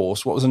in the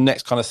course? What was the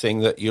next kind of thing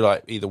that you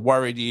like either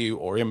worried you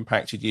or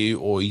impacted you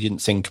or you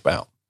didn't think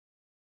about?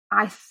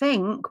 I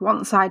think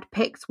once I'd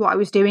picked what I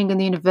was doing in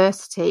the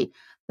university,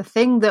 the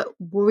thing that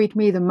worried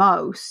me the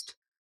most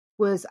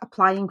was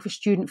applying for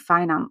student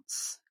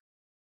finance.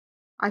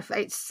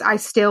 I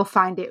still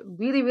find it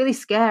really, really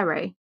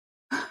scary.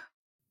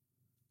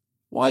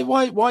 Why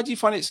do you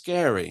find it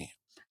scary?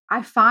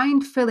 I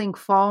find filling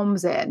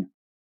forms in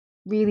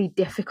really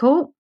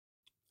difficult.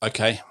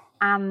 Okay.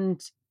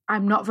 And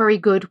I'm not very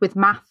good with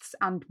maths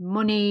and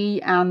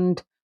money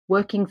and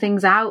working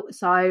things out.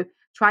 So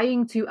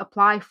trying to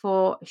apply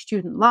for a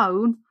student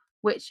loan,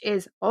 which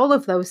is all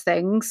of those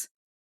things,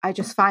 I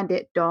just find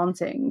it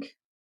daunting.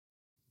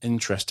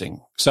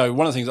 Interesting. So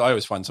one of the things I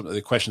always find, some of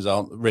the questions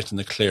aren't written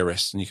the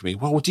clearest, and you can be,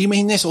 well, do you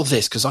mean this or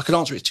this? Because I could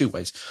answer it 2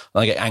 ways.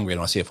 And I get angry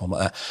when I see a form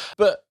like that.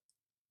 But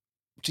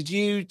did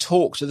you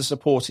talk to the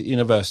support at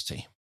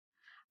university?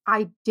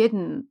 I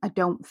didn't, I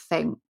don't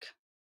think.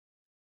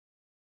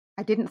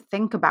 I didn't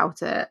think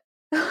about it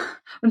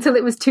until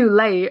it was too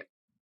late.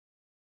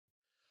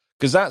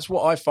 Because that's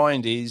what I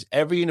find is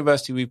every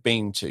university we've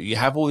been to, you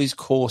have all these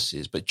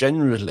courses, but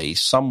generally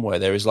somewhere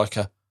there is like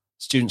a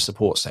student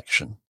support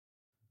section.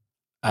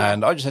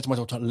 And I just said to my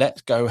daughter,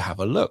 let's go have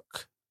a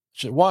look.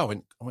 She said, why? I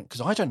went,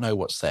 because I don't know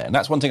what's there. And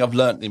that's one thing I've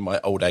learned in my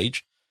old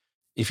age.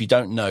 If you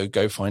don't know,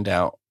 go find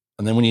out.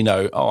 And then when you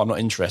know, I'm not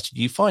interested,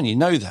 you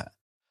know that.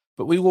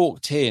 But we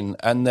walked in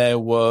and there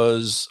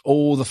was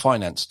all the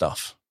finance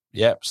stuff.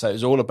 Yep. So it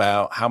was all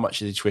about how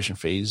much are the tuition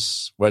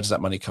fees? Where does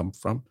that money come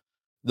from?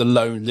 The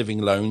living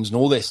loans and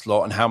all this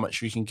lot and how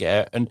much you can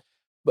get.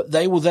 But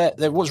they were there.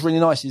 What's really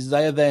nice is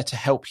they are there to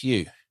help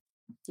you.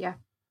 Yeah.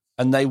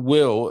 And they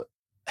will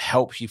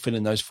help you fill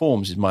in those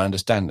forms, is my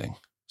understanding.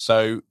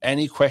 So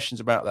any questions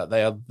about that,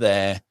 they are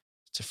there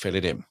to fill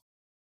it in.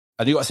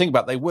 And you got to think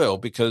about they will,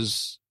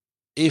 because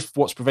if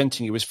what's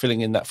preventing you is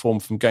filling in that form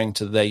from going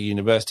to their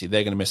university,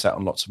 they're going to miss out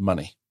on lots of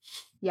money.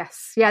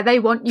 Yes. Yeah, they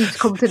want you to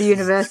come to the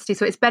university,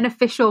 so it's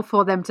beneficial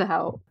for them to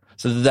help.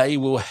 So they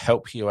will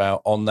help you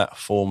out on that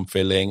form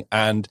filling.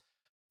 And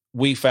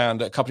we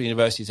found that a couple of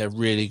universities are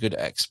really good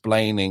at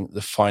explaining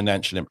the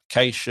financial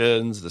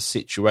implications, the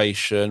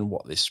situation,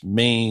 what this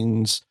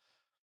means.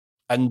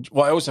 And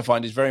what I also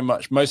find is very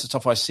much, most of the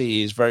stuff I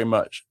see is very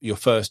much your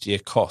first year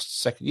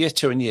costs. Second, year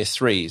 2 and year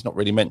 3 is not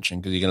really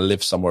mentioned because you're going to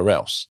live somewhere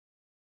else.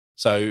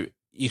 So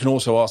you can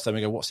also ask them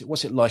and go,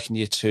 what's it like in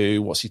year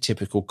 2? What's your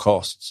typical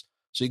costs?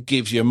 So it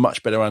gives you a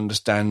much better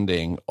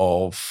understanding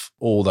of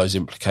all those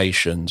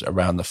implications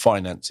around the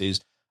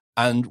finances.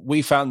 And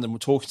we found them,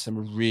 talking to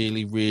them,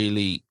 really,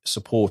 really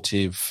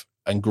supportive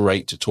and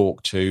great to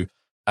talk to.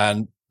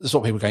 And that's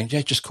what people are going,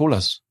 yeah, just call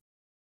us.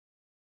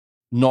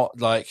 Not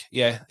like,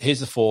 yeah, here's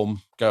the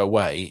form, go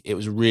away. It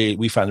was really,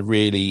 we found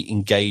really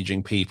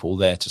engaging people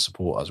there to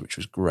support us, which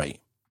was great.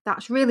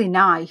 That's really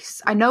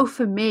nice. I know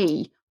for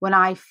me, when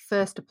I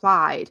first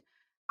applied,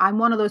 I'm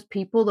one of those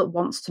people that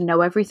wants to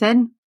know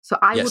everything. So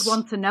I would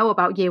want to know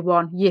about year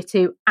 1, year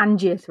 2,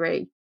 and year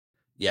 3.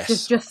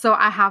 Yes. Just so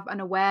I have an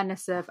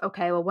awareness of,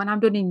 okay, well, when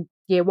I'm done in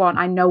year 1,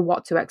 I know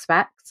what to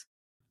expect.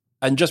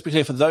 And just be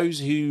clear, for those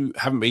who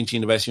haven't been to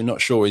university and not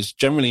sure, is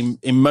generally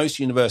in most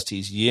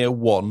universities, year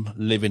 1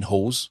 live in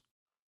halls.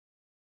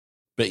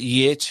 But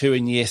year 2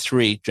 and year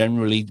 3,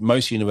 generally,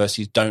 most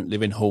universities don't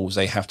live in halls.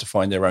 They have to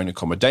find their own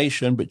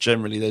accommodation, but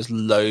generally there's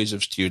loads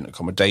of student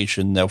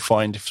accommodation. They'll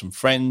find some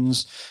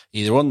friends,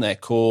 either on their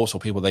course or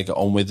people they get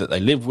on with that they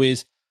live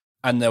with,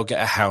 and they'll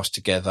get a house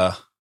together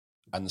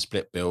and the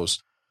split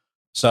bills.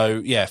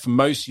 So, yeah, for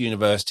most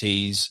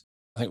universities,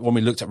 I think one we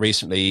looked at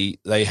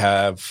recently, they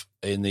have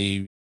in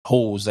the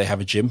halls, they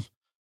have a gym.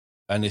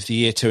 And if the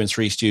year 2 and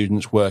 3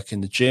 students work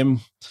in the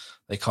gym,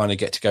 they kind of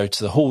get to go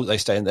to the hall. They're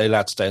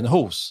allowed to stay in the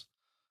halls.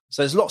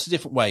 So there's lots of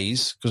different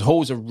ways, because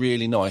halls are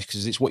really nice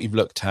because it's what you've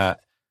looked at.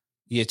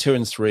 Year 2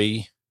 and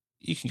 3,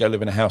 you can go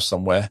live in a house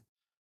somewhere.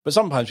 But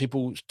sometimes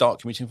people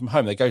start commuting from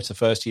home. They go to the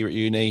first year at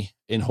uni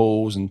in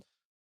halls, and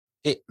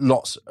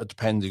lots are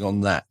depending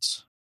on that.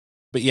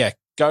 But yeah,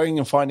 going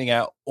and finding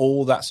out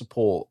all that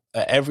support.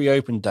 At every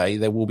open day,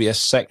 there will be a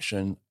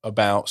section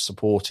about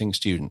supporting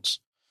students.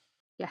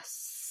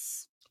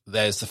 Yes.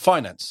 There's the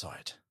finance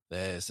side.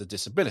 There's the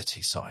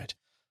disability side.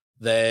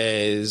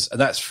 And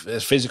that's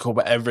physical,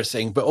 but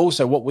everything. But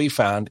also what we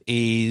found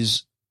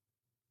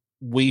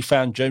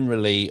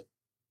generally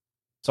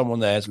someone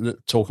there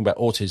talking about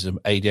autism,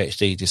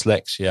 ADHD,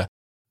 dyslexia,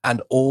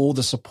 and all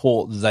the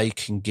support they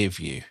can give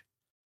you.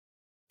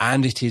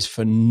 And it is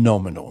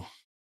phenomenal.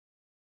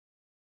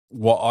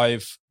 My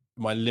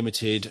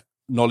limited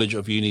knowledge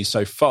of uni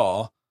so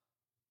far,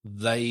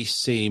 they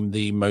seem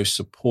the most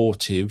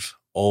supportive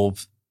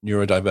of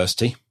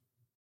neurodiversity.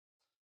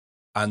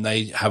 And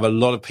they have a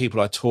lot of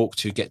people I talk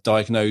to get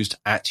diagnosed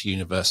at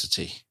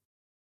university.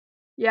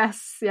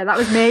 Yes. Yeah, that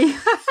was me.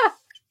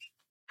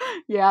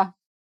 Yeah.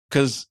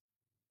 Because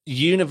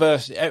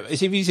university,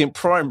 if you think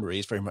primary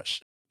is very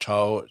much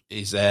child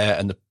is there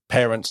and the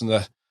parents and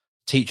the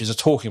teachers are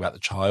talking about the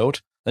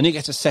child. Then you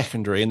get to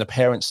secondary and the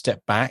parents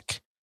step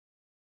back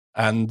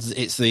and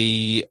it's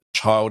the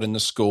child in the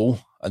school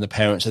and the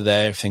parents are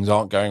there if things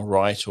aren't going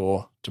right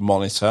or to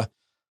monitor.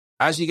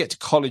 As you get to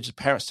college, the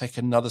parents take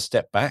another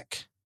step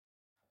back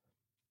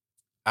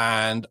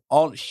and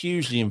aren't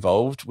hugely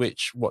involved,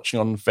 which watching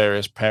on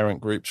various parent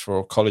groups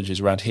for colleges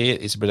around here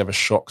is a bit of a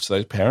shock to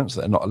those parents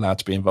that are not allowed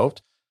to be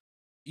involved.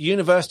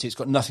 University, it's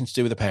got nothing to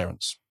do with the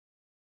parents.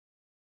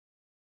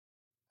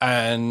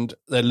 And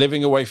they're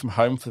living away from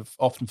home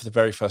often for the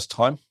very first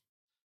time.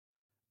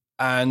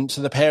 And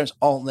so the parents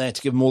aren't there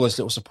to give them all those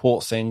little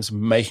support things,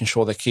 making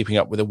sure they're keeping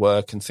up with the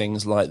work and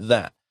things like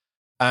that.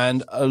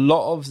 And a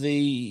lot of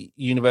the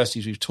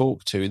universities we've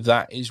talked to,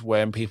 that is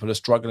when people are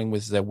struggling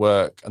with their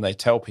work and they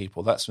tell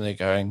people, that's when they're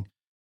going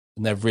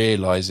and they're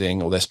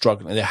realizing or they're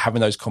struggling, they're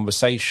having those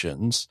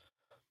conversations.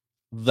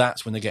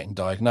 That's when they're getting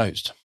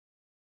diagnosed.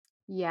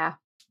 Yeah,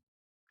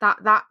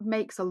 that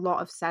makes a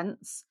lot of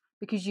sense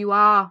because you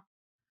are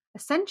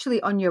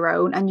essentially on your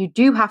own and you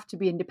do have to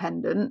be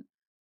independent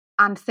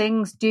and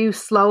things do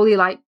slowly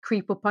like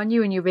creep up on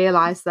you and you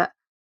realize that,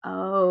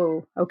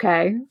 oh,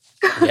 okay.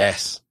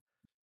 Yes.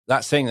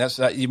 That's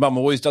your mum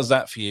always does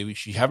that for you.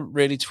 You haven't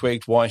really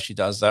twigged why she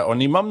does that. Or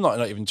your mum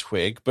not even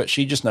twig, but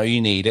she just know you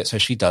need it. So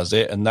she does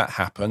it and that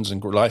happens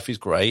and life is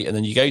great. And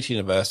then you go to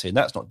university and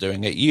that's not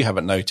doing it. You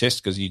haven't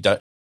noticed because you don't.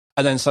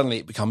 And then suddenly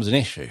it becomes an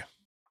issue.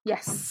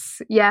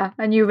 Yes. Yeah.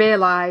 And you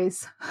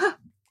realise.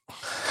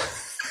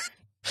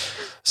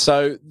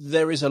 So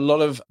there is a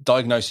lot of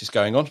diagnosis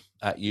going on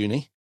at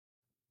uni,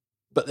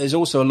 but there's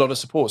also a lot of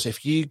support. So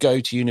if you go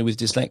to uni with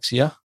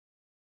dyslexia,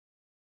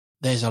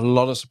 there's a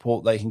lot of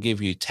support they can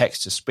give you,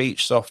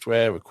 text-to-speech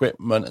software,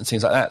 equipment, and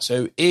things like that.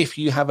 So if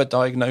you have a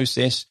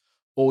diagnosis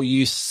or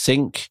you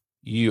think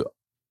you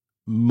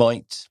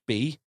might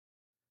be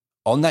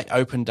on that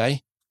open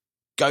day,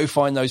 go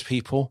find those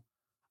people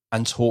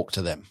and talk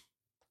to them.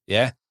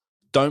 Yeah.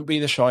 Don't be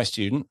the shy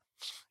student.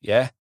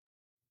 Yeah.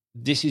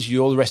 This is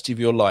the rest of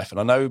your life. And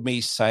I know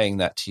me saying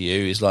that to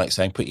you is like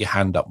saying, put your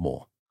hand up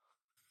more.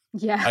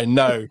 Yeah. I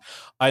know.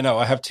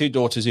 I have two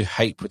daughters who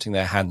hate putting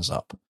their hands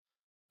up.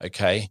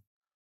 Okay.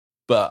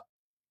 But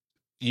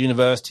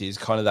university is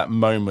kind of that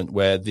moment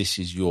where this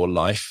is your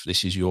life,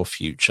 this is your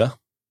future.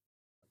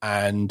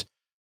 And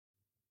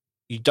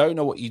you don't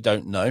know what you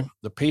don't know.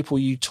 The people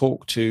you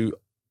talk to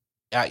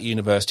at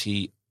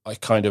university are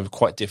kind of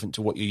quite different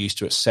to what you're used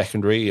to at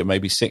secondary or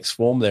maybe sixth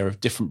form. They're a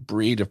different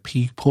breed of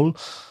people,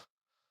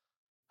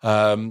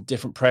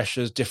 different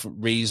pressures,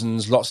 different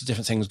reasons, lots of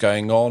different things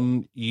going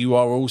on. You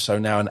are also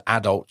now an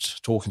adult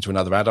talking to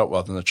another adult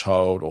rather than a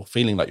child, or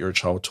feeling like you're a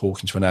child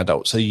talking to an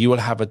adult. So you will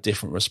have a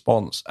different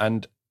response.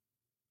 And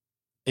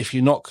if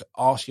you not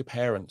ask your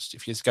parents,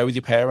 if you just go with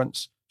your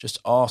parents, just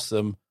ask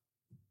them,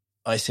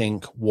 I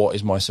think, what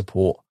is my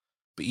support?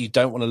 But you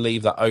don't want to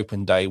leave that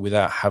open day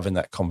without having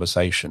that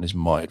conversation, is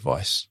my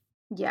advice.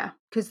 Yeah,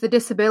 because the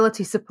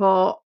disability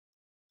support,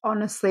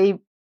 honestly,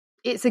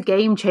 it's a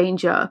game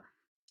changer.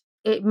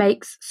 It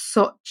makes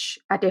such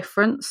a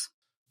difference.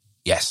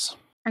 Yes.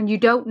 And you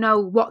don't know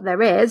what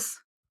there is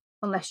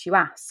unless you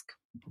ask.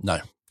 No.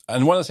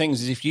 And one of the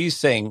things is, if you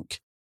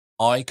think,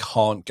 I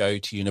can't go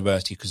to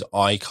university because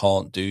I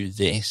can't do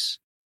this,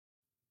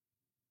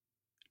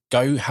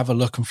 go have a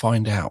look and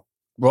find out.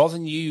 Rather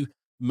than you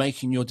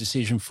making your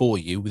decision for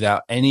you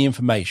without any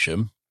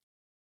information,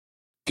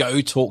 go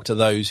talk to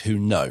those who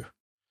know.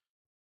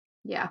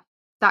 Yeah,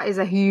 that is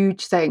a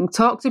huge thing.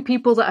 Talk to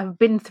people that have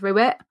been through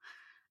it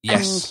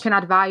and can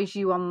advise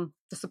you on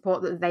the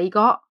support that they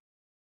got.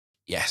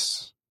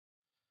 Yes.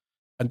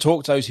 And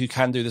talk to those who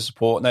can do the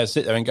support, and they'll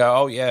sit there and go,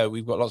 oh, yeah,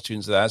 we've got lots of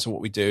students there. So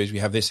what we do is we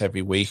have this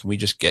every week, and we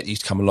just get you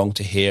to come along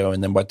to here.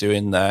 And then by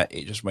doing that,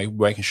 it just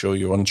making sure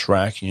you're on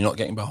track and you're not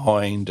getting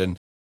behind. And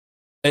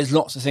there's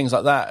lots of things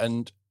like that.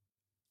 And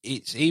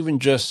it's even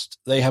just,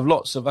 they have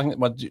lots of, I think at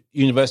my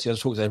university I was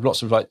talking to, they have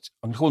lots of, like,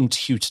 I'm going to call them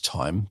tutor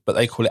time, but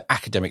they call it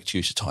academic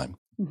tutor time,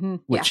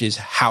 which is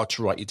how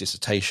to write your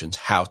dissertations,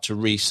 how to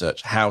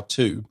research,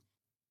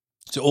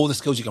 so all the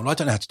skills you go, well, I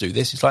don't know how to do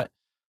this. It's like,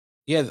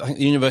 yeah, I think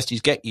the universities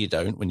get you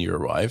don't when you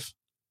arrive.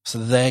 So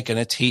they're going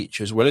to teach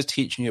you, as well as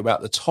teaching you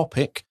about the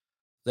topic,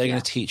 they're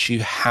going to teach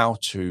you how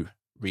to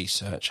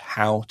research,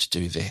 how to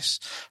do this,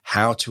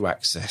 how to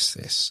access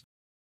this.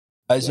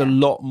 There's a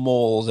lot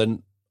more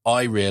than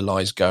I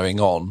realise going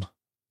on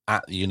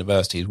at the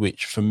universities,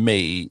 which for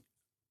me,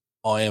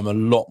 I am a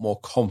lot more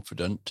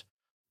confident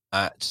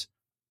at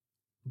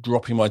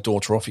dropping my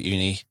daughter off at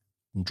uni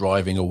and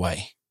driving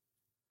away.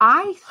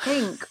 I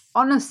think,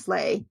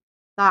 honestly,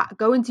 that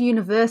going to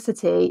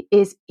university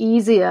is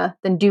easier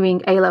than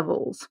doing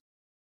A-levels,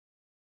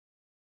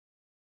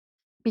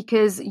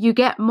 because you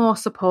get more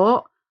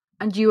support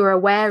and you are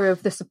aware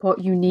of the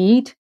support you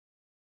need.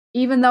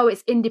 Even though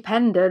it's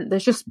independent,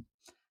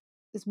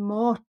 there's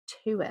more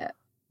to it.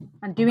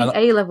 And doing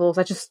A-levels,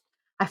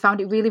 I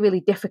found it really, really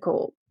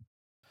difficult.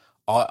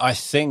 I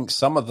think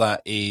some of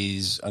that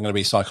is, I'm going to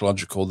be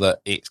psychological,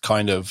 that it's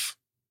kind of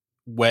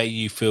where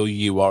you feel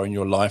you are in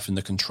your life and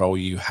the control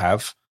you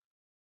have.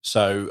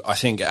 So I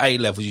think at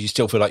A-levels, you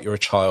still feel like you're a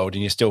child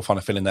and you're still kind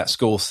of feeling that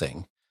school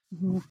thing.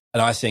 Mm-hmm.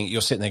 And I think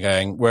you're sitting there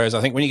going, whereas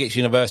I think when you get to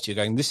university,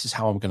 you're going, this is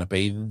how I'm going to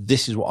be.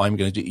 This is what I'm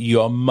going to do.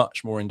 You are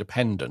much more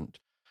independent,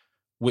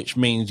 which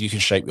means you can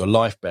shape your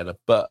life better.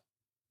 But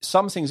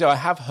some things I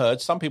have heard,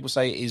 some people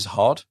say it is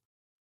hard.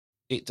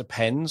 It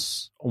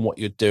depends on what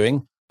you're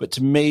doing. But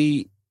to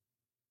me,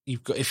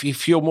 if you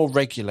feel more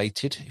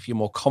regulated, if you're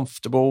more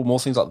comfortable, more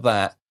things like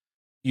that,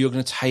 you're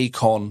going to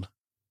take on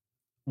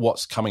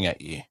what's coming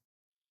at you.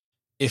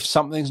 If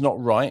something's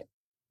not right,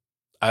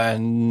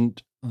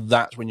 and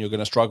that's when you're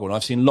going to struggle. And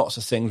I've seen lots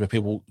of things where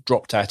people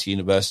dropped out of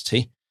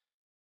university,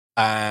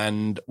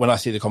 and when I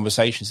see the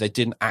conversations, they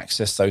didn't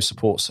access those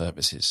support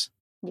services.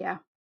 Yeah.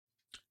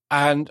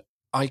 And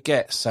I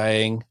get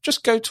saying,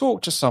 just go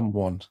talk to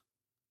someone.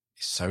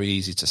 It's so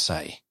easy to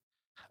say.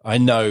 I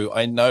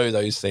know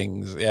those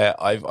things. Yeah,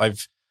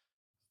 I've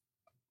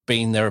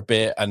been there a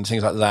bit and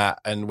things like that.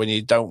 And when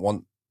you don't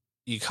want,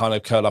 you kind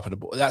of curl up in a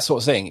ball. That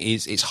sort of thing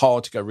it's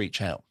hard to go reach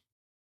out.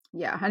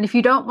 Yeah, and if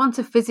you don't want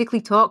to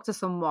physically talk to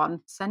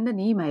someone, send an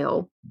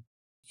email.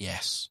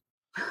 Yes.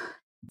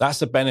 That's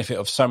the benefit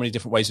of so many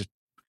different ways of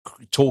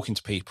talking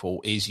to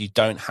people, is you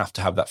don't have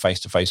to have that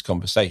face-to-face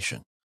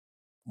conversation.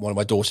 One of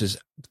my daughters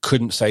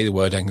couldn't say the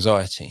word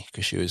anxiety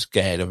because she was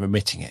scared of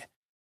admitting it.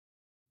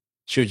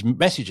 She would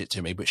message it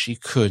to me, but she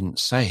couldn't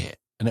say it.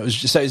 And it was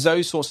just, so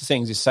those sorts of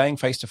things. Is saying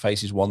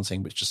face-to-face is one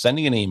thing, but just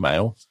sending an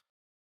email.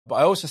 But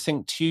I also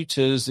think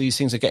tutors, these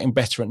things are getting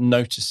better at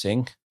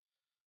noticing.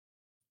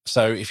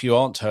 So if you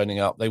aren't turning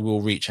up, they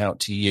will reach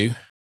out to you.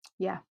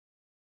 Yeah.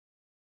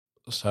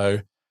 So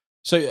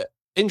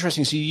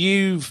interesting. So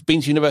you've been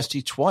to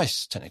university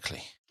twice,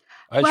 technically.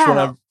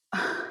 I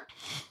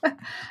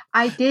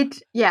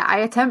did. Yeah, I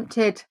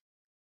attempted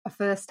a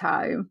first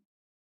time,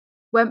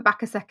 went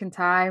back a second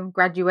time,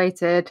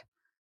 graduated,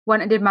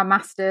 went and did my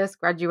master's,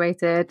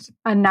 graduated,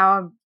 and now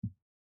I'm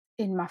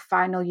in my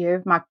final year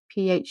of my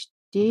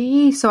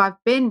PhD. So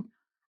I've been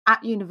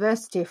at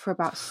university for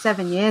about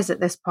 7 years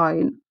at this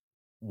point.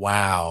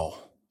 Wow.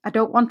 I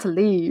don't want to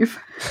leave.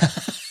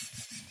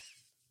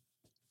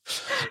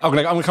 I'm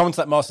going to come on to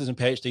that master's and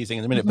PhD thing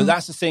in a minute, but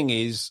that's the thing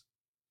is,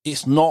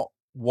 it's not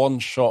one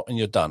shot and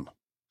you're done.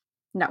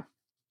 No.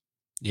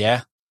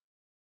 Yeah.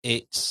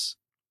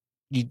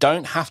 You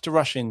don't have to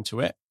rush into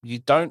it. You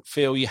don't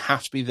feel you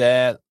have to be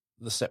there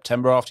the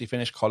September after you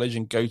finish college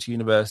and go to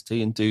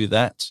university and do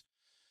that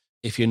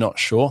if you're not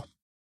sure.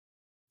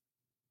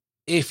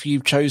 If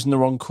you've chosen the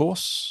wrong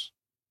course,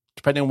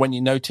 depending on when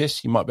you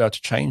notice, you might be able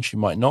to change, you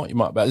might not. You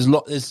might be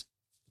able,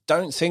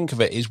 don't think of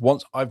it as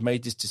once I've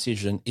made this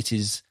decision, it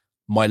is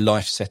my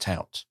life set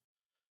out.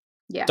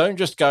 Yeah. Don't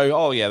just go,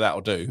 oh yeah,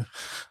 that'll do.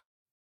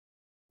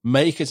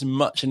 Make as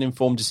much an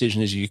informed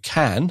decision as you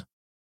can,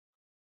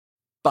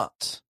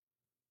 but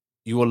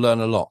you will learn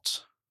a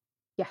lot.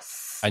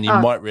 Yes. And you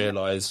might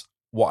realize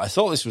what I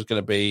thought this was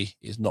going to be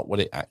is not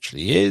what it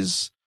actually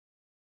is.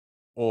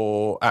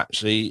 Or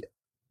actually,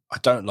 I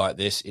don't like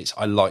this.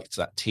 I liked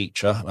that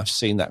teacher. And I've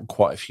seen that in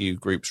quite a few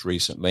groups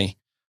recently,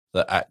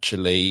 that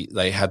actually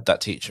they had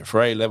that teacher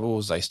for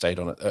A-levels. They stayed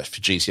on it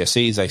for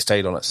GCSEs. They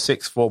stayed on at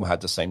sixth form,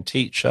 had the same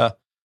teacher.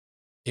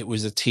 It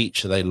was a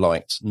teacher they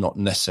liked, not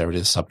necessarily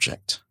the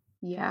subject.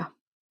 Yeah.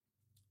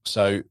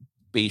 So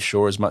be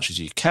sure as much as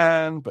you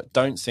can, but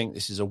don't think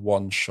this is a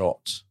one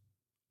shot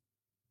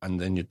and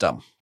then you're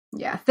done.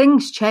 Yeah.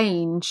 Things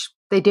change.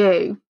 They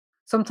do.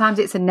 Sometimes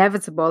it's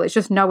inevitable. It's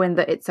just knowing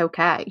that it's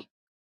okay.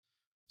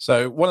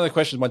 So one of the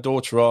questions my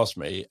daughter asked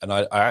me, and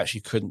I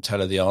actually couldn't tell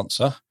her the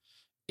answer,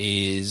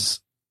 is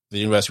the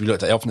university we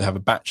looked at, they often have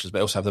a bachelor's, but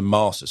they also have the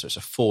master's. So it's a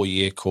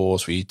 4-year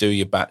course where you do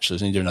your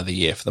bachelor's and you do another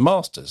year for the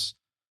master's.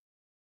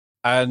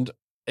 And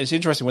it's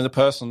interesting when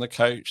the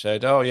coach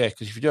said, oh yeah,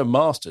 because if you do a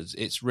master's,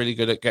 it's really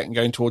good at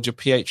going towards your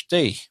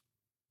PhD.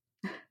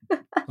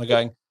 I'm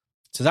going,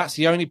 so that's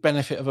the only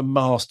benefit of a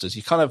master's.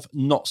 You kind of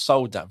not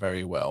sold that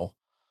very well.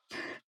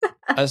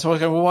 And so I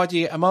was going, well, why do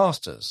you get a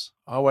master's?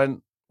 I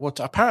went, well,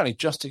 apparently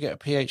just to get a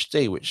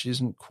PhD, which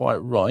isn't quite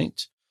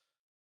right.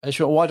 And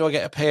she went, why do I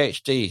get a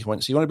PhD? She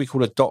went, so you want to be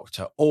called a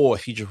doctor, or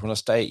if you just want to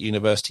stay at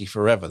university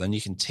forever, then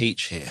you can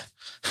teach here.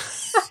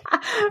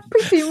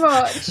 Pretty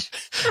much.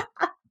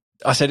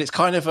 I said, it's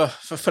kind of a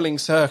fulfilling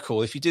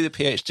circle. If you do the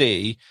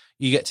PhD,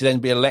 you get to then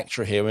be a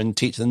lecturer here and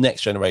teach the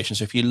next generation.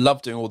 So if you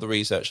love doing all the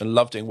research and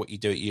love doing what you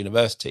do at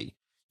university,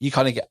 you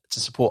kind of get to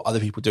support other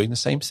people doing the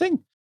same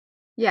thing.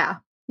 Yeah.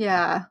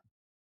 Yeah.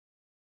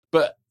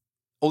 But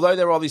although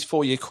there are these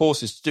 4-year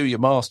courses to do your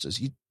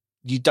master's,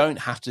 you don't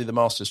have to do the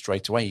master's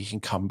straight away. You can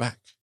come back.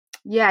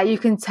 Yeah, you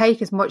can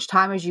take as much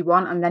time as you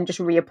want and then just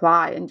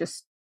reapply and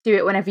just do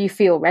it whenever you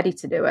feel ready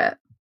to do it.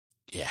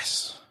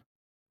 Yes.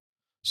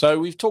 So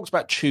we've talked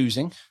about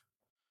choosing.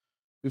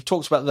 We've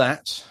talked about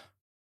that.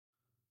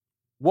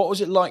 What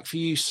was it like for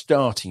you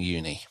starting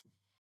uni?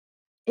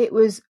 It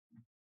was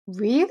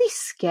really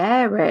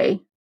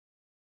scary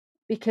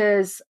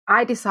because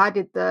I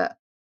decided that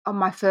on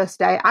my first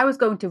day, I was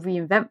going to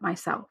reinvent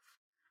myself.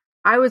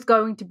 I was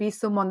going to be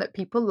someone that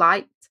people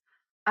liked,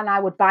 and I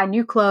would buy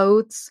new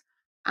clothes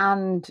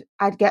and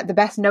I'd get the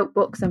best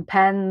notebooks and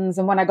pens.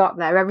 And when I got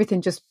there,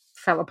 everything just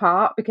fell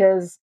apart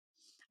because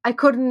I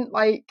couldn't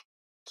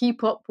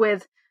keep up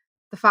with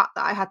the fact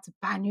that I had to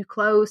buy new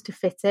clothes to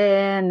fit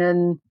in,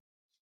 and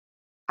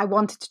I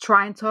wanted to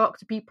try and talk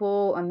to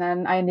people, and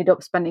then I ended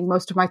up spending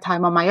most of my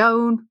time on my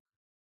own.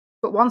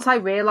 But once I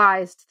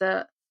realized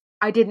that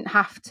I didn't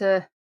have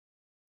to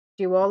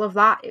do all of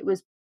that, it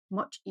was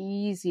much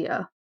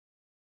easier.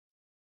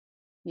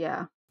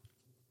 Yeah.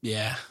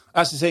 Yeah.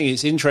 That's the thing.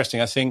 It's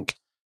interesting. I think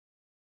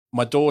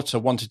my daughter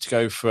wanted to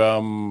go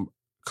from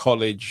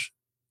college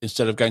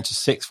instead of going to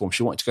sixth form.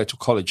 She wanted to go to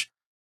college,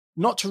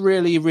 not to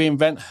really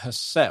reinvent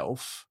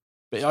herself,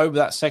 but over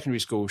that secondary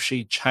school,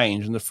 she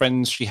changed, and the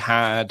friends she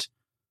had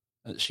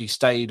that she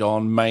stayed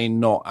on may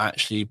not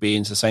actually be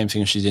into the same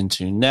thing she's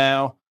into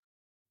now.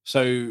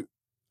 So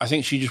I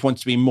think she just wanted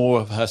to be more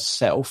of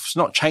herself,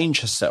 so not change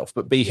herself,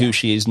 but be who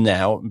she is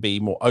now and be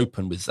more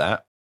open with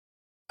that.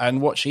 And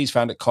what she's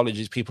found at college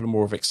is people are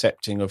more of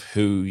accepting of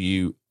who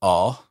you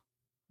are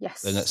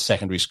than at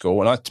secondary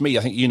school. And to me,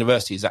 I think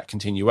university is that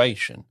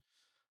continuation.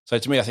 So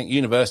to me, I think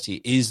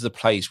university is the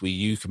place where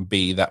you can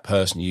be that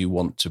person you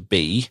want to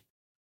be,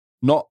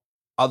 not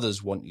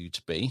others want you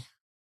to be.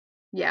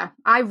 Yeah,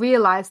 I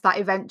realised that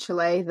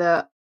eventually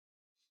that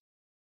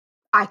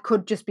I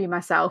could just be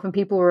myself and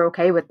people were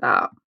okay with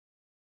that.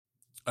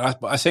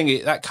 I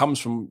think that comes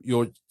from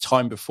your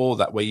time before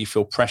that where you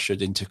feel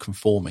pressured into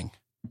conforming.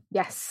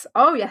 Yes.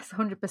 Oh, yes,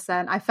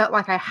 100%. I felt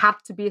like I had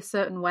to be a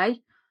certain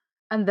way,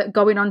 and that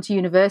going on to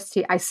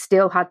university, I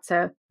still had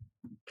to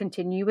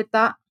continue with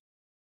that.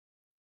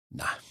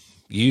 Nah,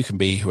 you can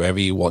be whoever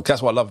you want.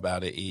 That's what I love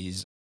about it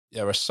is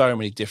there are so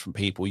many different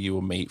people you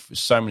will meet for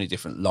so many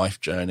different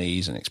life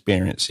journeys and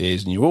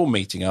experiences, and you're all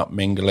meeting up,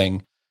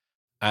 mingling.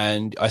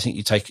 And I think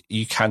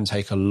you can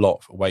take a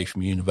lot away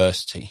from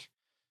university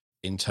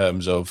in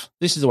terms of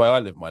this is the way I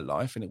live my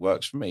life and it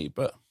works for me,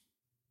 but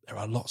there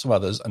are lots of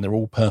others and they're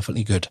all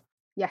perfectly good.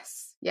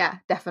 Yes. Yeah,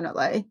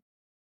 definitely.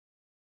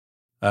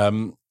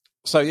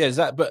 So yeah, is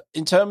that, but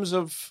in terms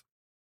of,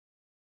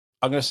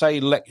 I'm going to say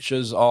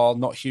lectures are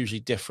not hugely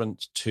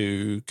different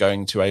to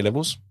going to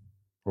A-levels.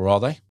 Or are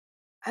they?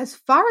 As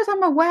far as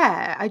I'm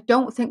aware, I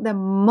don't think they're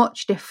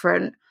much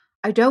different.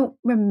 I don't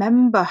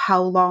remember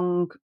how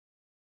long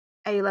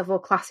A-level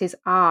classes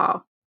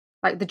are,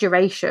 like the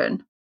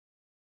duration.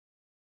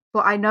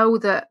 But I know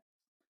that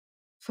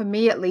for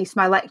me, at least,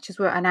 my lectures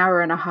were an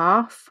hour and a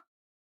half,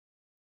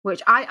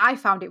 which I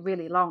found it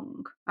really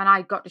long and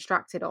I got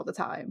distracted all the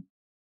time.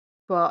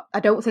 But I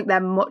don't think they're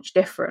much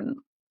different.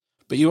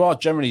 But you are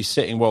generally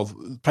sitting, well,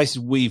 places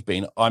we've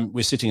been,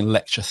 we're sitting in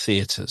lecture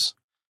theatres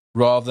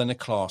rather than a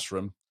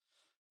classroom.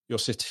 You're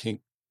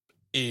sitting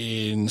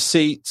in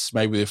seats,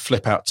 maybe with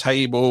flip-out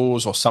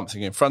tables or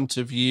something in front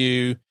of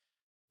you,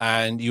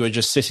 and you are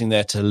just sitting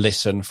there to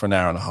listen for an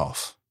hour and a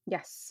half.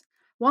 Yes.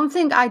 One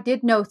thing I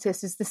did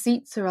notice is the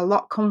seats are a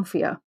lot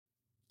comfier,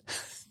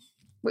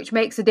 which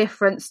makes a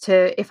difference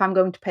to if I'm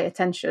going to pay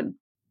attention.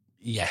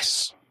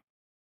 Yes.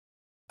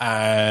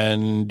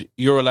 And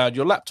you're allowed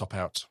your laptop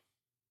out.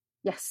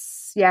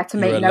 Yes. Yeah, to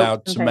make You're notes.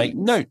 allowed to make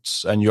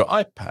notes and your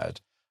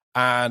iPad.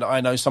 And I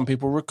know some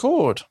people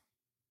record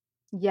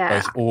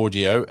both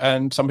audio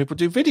and some people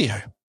do video.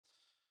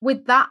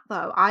 With that,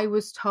 though, I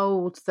was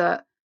told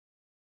that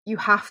you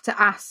have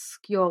to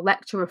ask your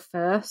lecturer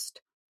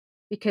first,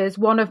 because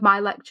one of my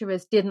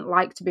lecturers didn't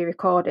like to be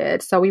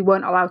recorded, so we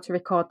weren't allowed to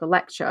record the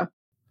lecture.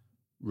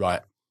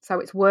 Right. So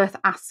it's worth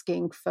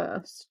asking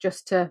first,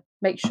 just to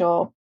make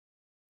sure.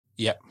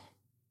 Yeah.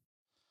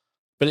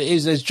 But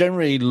there's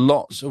generally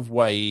lots of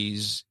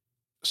ways.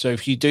 So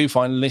if you do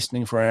find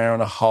listening for an hour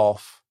and a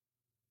half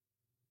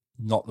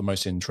not the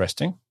most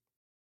interesting,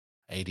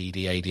 ADD,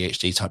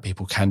 ADHD type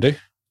people can do,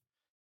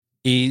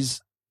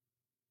 is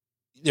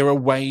there are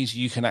ways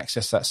you can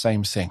access that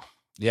same thing.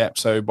 Yeah.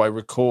 So by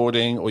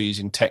recording or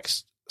using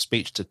text,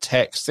 speech to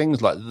text,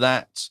 things like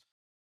that.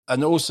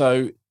 And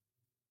also,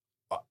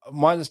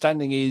 my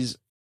understanding is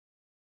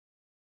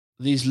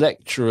these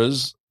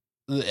lecturers,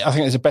 I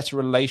think there's a better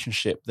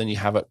relationship than you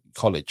have at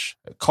college.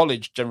 At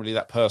college, generally,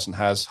 that person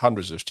has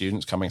hundreds of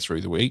students coming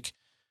through the week.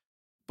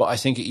 But I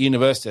think at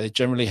university, they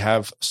generally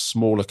have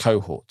smaller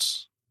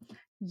cohorts.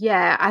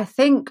 Yeah, I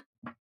think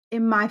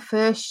in my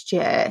first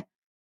year,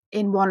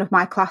 in one of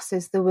my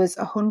classes, there was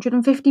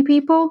 150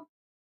 people.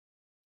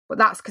 But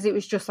that's because it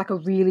was just like a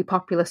really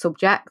popular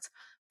subject.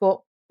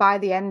 But by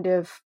the end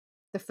of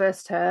the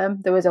first term,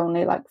 there was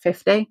only like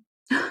 50.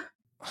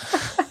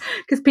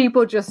 Because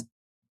people just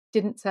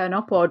didn't turn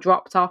up or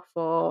dropped off.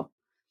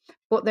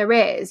 But there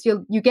is,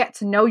 you get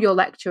to know your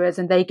lecturers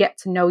and they get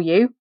to know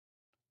you.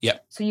 Yeah.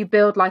 So you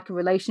build like a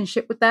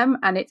relationship with them,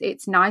 and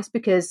it's nice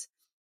because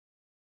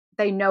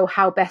they know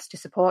how best to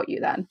support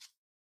you then.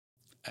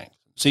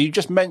 So you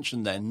just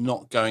mentioned then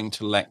not going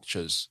to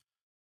lectures.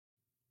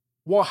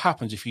 What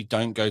happens if you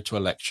don't go to a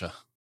lecture?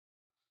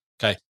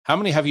 Okay. How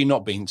many have you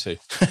not been to?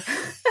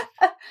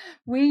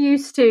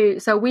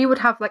 So we would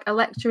have like a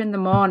lecture in the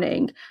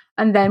morning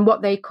and then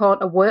what they called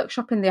a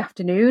workshop in the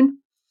afternoon,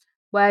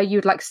 where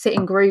you'd like sit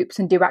in groups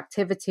and do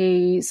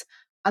activities.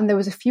 And there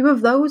was a few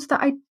of those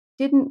that I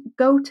didn't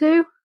go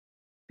to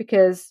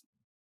because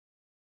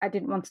I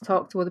didn't want to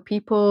talk to other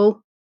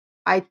people.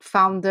 I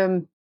found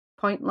them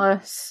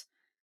pointless.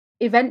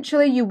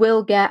 Eventually you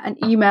will get an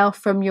email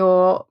from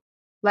your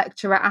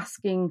lecturer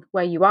asking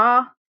where you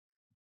are.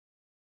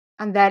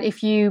 And then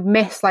if you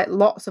miss like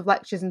lots of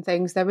lectures and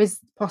things, there is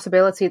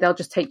possibility they'll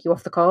just take you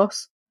off the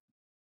course.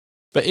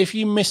 But if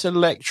you miss a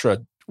lecturer,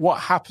 what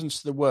happens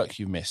to the work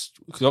you missed?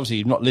 Because obviously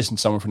you've not listened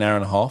to someone for an hour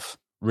and a half.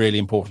 Really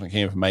important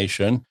key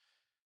information.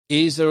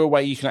 Is there a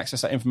way you can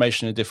access that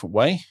information in a different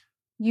way?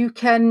 You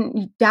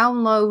can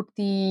download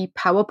the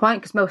PowerPoint,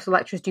 because most of the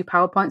lecturers do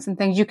PowerPoints and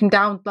things. You can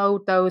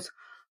download those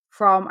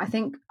from, I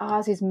think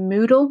ours is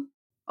Moodle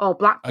or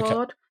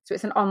Blackboard. Okay. So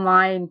it's an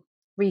online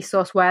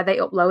resource where they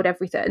upload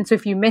everything. And so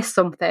if you miss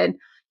something,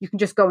 you can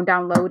just go and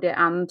download it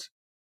and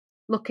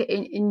look at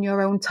it in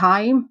your own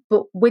time.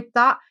 But with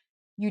that,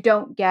 you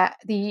don't get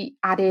the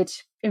added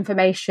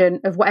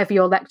information of whatever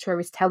your lecturer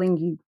is telling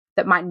you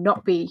that might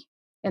not be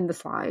in the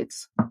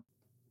slides.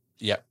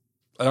 Yeah.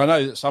 And I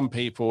know that some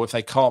people, if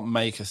they can't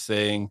make a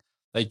thing,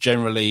 they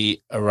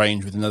generally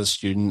arrange with another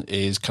student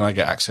is, can I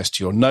get access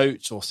to your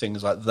notes or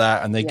things like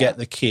that? And they get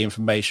the key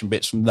information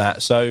bits from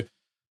that. So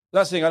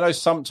that's the thing. I know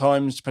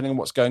sometimes, depending on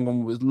what's going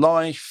on with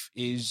life,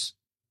 is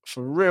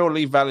for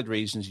really valid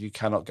reasons, you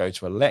cannot go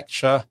to a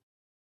lecture.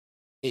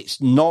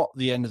 It's not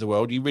the end of the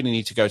world. You really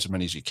need to go to as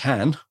many as you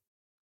can.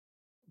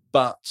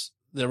 But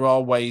there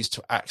are ways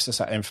to access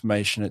that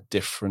information at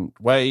different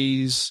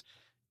ways.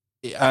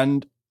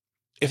 And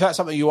if that's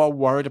something you are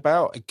worried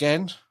about,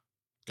 again,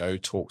 go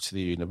talk to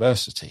the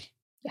university.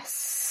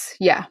 Yes.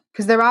 Yeah.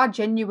 Because there are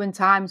genuine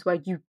times where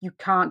you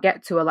can't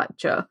get to a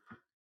lecture.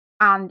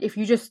 And if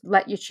you just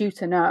let your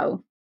tutor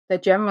know, they're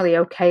generally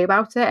okay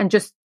about it and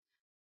just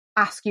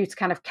ask you to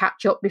kind of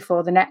catch up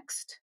before the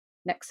next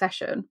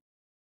session.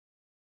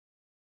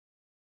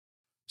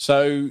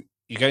 So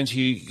you're going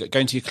to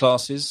your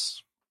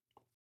classes,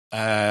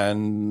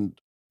 and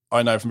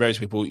I know from various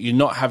people, you're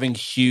not having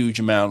huge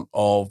amount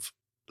of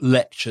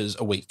lectures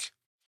a week.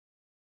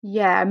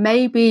 Yeah,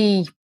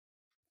 maybe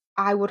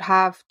I would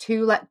have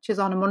 2 lectures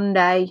on a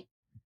Monday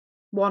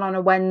one on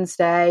a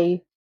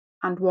Wednesday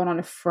and one on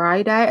a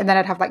Friday, and then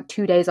I'd have like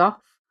 2 days off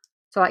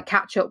to like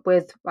catch up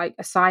with like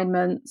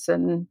assignments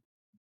and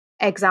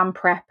exam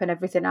prep and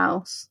everything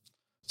else.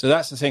 So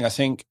that's the thing. I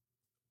think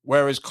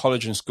whereas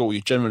college and school,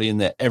 you're generally in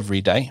there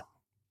every day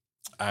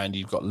and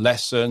you've got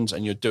lessons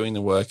and you're doing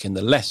the work in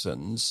the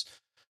lessons.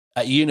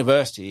 At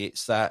university,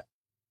 it's that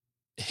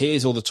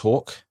here's all the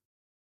talk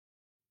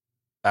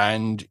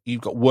and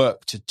you've got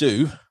work to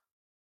do,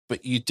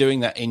 but you're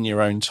doing that in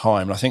your own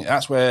time. And I think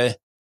that's where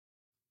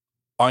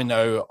I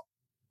know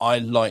I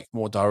like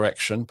more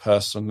direction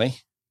personally.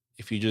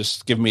 If you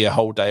just give me a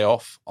whole day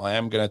off, I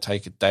am going to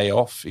take a day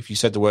off. If you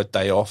said the word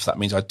day off, that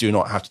means I do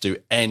not have to do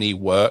any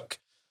work.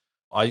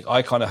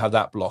 I kind of have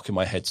that block in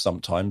my head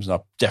sometimes, and I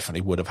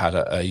definitely would have had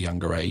at a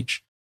younger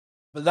age.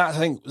 But I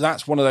think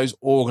that's one of those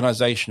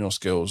organizational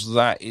skills.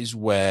 That is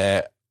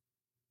where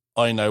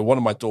I know one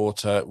of my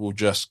daughter will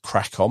just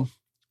crack on.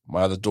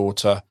 My other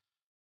daughter,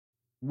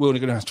 we're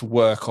going to have to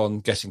work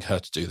on getting her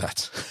to do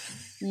that.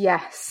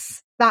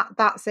 Yes,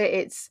 that's it.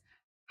 It's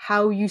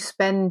how you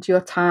spend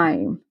your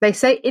time. They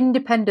say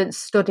independent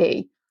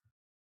study,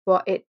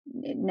 but it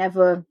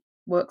never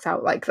works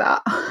out like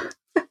that.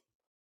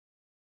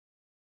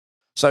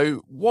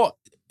 So what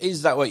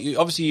is that?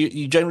 Obviously,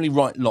 you generally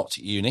write lots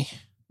at uni.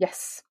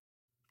 Yes.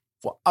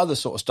 What other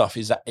sort of stuff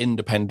is that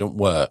independent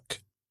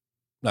work?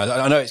 Now,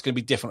 I know it's going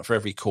to be different for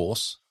every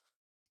course.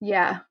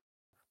 Yeah.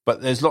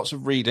 But there's lots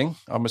of reading,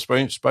 I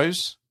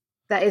suppose.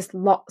 There is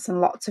lots and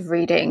lots of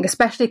reading,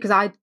 especially because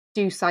I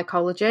do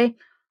psychology.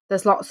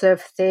 There's lots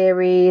of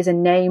theories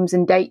and names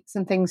and dates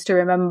and things to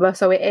remember.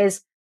 So it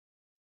is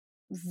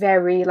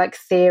very like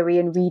theory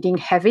and reading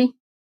heavy.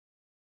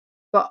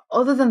 But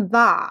other than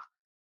that,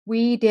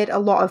 we did a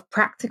lot of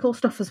practical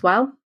stuff as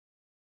well.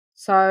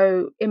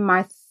 So in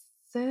my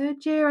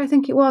third year, I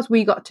think it was,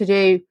 we looked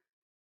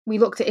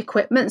at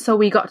equipment. So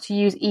we got to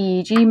use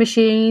EEG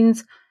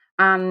machines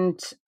and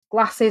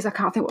glasses. I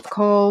can't think what they're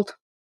called.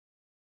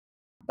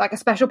 Like a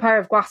special pair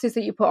of glasses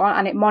that you put on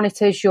and it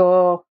monitors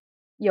your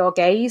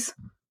gaze.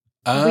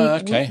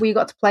 Okay. We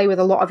got to play with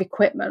a lot of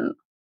equipment.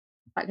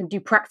 I can do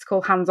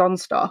practical hands-on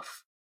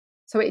stuff.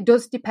 So it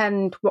does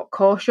depend what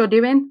course you're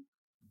doing,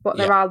 but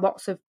there are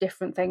lots of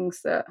different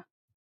things that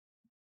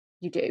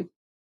you do.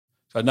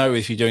 So I know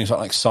if you're doing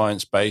something like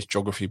science-based,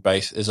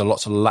 geography-based, there's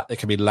there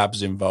can be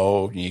labs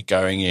involved and you're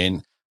going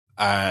in,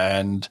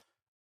 and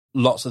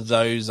lots of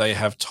those, they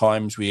have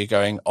times where you're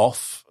going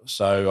off.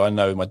 So I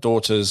know my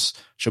daughter's,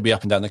 she'll be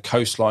up and down the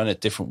coastline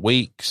at different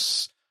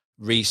weeks,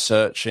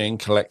 researching,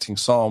 collecting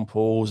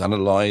samples,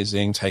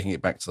 analysing, taking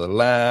it back to the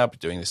lab,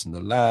 doing this in the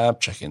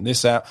lab, checking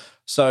this out.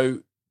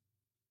 So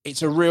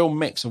it's a real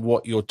mix of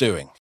what you're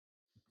doing.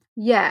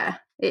 Yeah,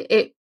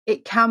 it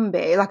can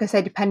be. Like I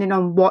say, depending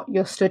on what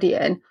you're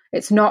studying,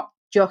 it's not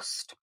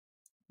just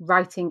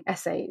writing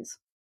essays.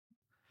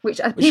 Which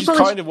people is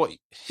kind of what...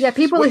 Yeah,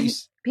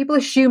 people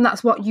assume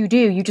that's what you do.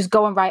 You just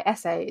go and write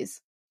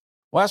essays.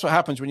 Well, that's what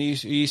happens when you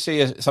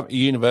see a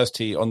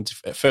university on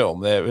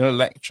film. They're in a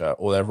lecture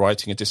or they're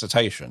writing a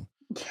dissertation.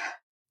 Yeah.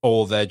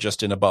 Or they're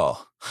just in a bar.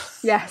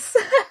 Yes.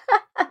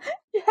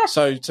 Yeah.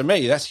 So to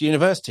me, that's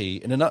university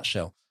in a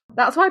nutshell.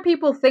 That's why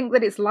people think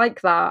that it's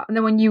like that. And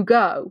then when you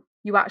go,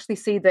 you actually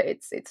see that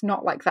it's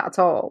not like that at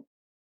all.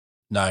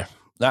 No.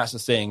 That's the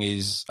thing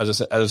is,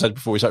 as I said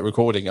before we started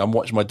recording, I'm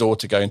watching my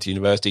daughter going to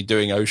university,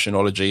 doing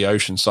oceanology,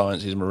 ocean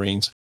sciences,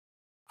 marines,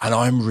 and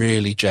I'm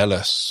really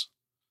jealous.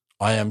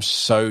 I am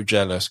so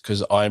jealous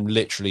because I'm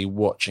literally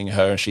watching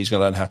her and she's going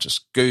to learn how to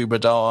scuba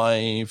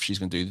dive. She's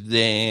going to do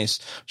this.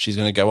 She's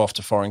going to go off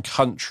to foreign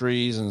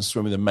countries and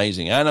swim with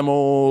amazing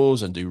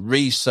animals and do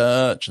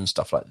research and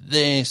stuff like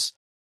this.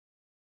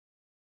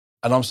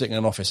 And I'm sitting in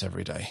an office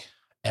every day,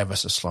 ever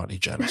so slightly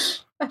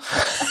jealous.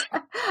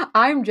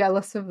 I'm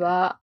jealous of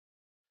that.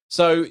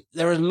 So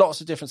there are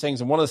lots of different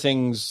things. And one of the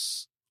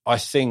things I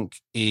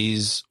think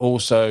is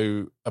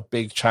also a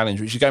big challenge,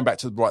 which is going back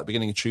to the right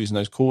beginning of choosing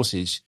those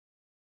courses.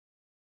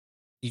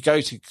 You go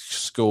to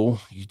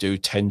school, you do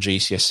 10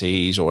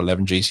 GCSEs or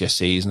 11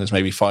 GCSEs, and there's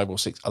maybe 5 or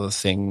 6 other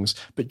things,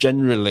 but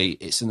generally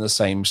it's in the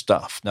same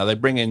stuff. Now they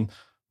bring in,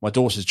 my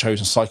daughter's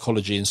chosen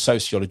psychology and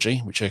sociology,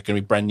 which are going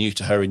to be brand new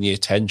to her in year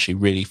 10. She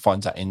really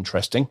finds that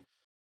interesting.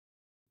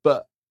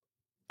 But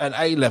at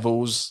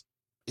A-levels,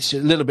 it's a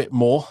little bit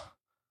more.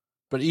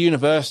 But at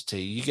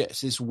university, you get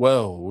to this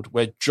world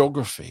where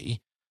geography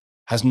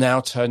has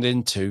now turned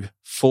into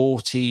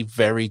 40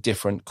 very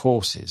different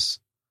courses.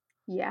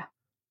 Yeah.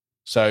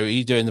 So are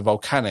you doing the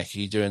volcanic? Are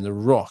you doing the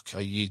rock?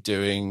 Are you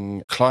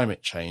doing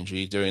climate change? Are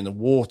you doing the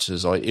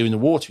waters? Are you in the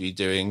water? Are you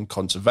doing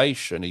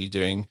conservation? Are you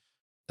doing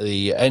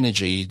the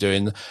energy? Are you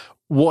doing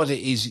what it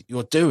is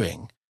you're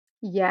doing?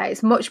 Yeah,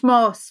 it's much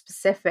more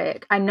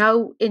specific. I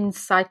know in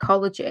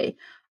psychology,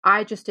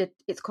 I just did,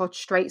 it's called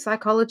straight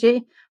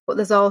psychology, but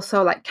there's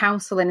also like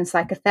counselling and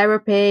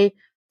psychotherapy.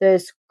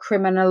 There's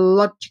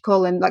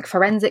criminological and like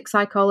forensic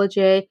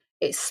psychology.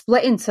 It's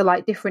split into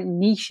like different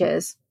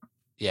niches.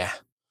 Yeah.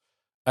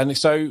 And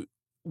so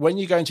when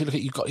you're going to look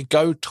at, you've got to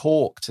go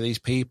talk to these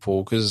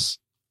people because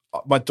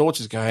my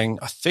daughter's going,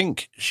 I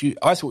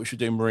thought we should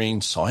do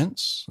marine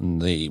science,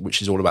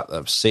 which is all about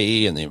the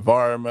sea and the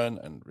environment.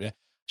 And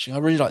I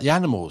really like the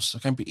animals.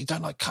 I'm going, but you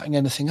don't like cutting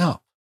anything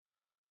up.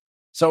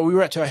 So we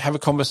were to have a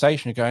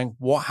conversation going,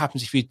 what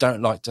happens if you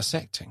don't like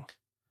dissecting?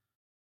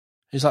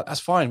 He's like, that's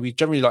fine. We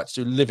generally like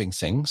to do living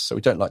things, so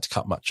we don't like to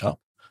cut much up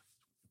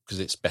because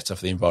it's better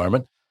for the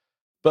environment.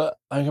 But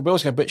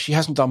but she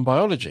hasn't done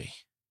biology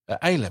at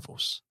A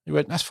levels. He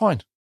went, that's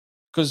fine,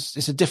 because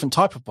it's a different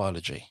type of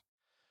biology.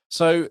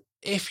 So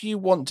if you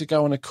want to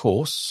go on a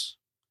course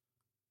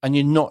and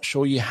you're not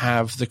sure you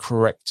have the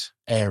correct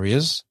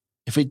areas,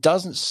 if it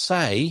doesn't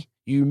say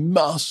you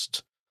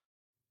must,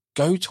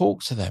 go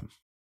talk to them.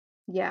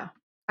 Yeah.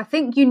 I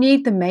think you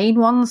need the main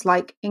ones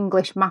like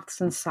English,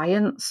 maths and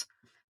science.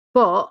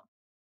 But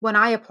when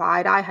I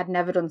applied, I had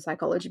never done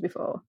psychology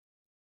before.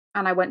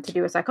 And I went to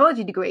do a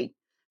psychology degree.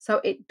 So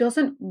it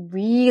doesn't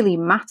really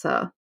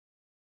matter.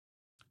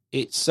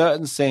 It's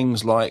certain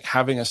things like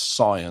having a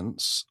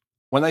science.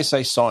 When they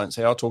say science,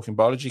 they are talking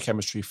biology,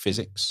 chemistry,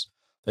 physics.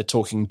 They're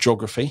talking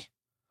geography.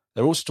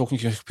 They're also talking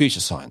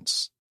computer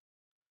science,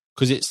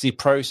 because it's the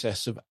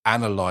process of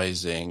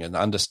analysing and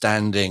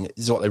understanding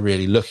is what they're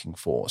really looking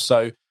for.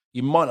 So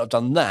you might not have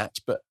done that,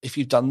 but if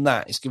you've done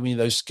that, it's giving you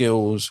those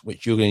skills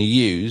which you're going to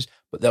use,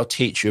 but they'll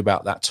teach you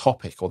about that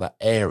topic or that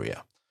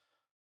area.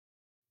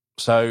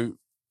 So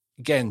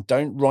again,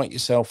 don't write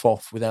yourself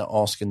off without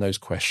asking those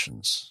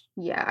questions.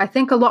 Yeah, I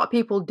think a lot of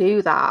people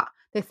do that.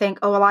 They think,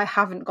 oh, well, I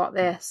haven't got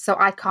this, so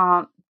I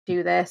can't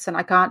do this and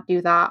I can't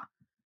do that.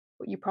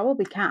 But you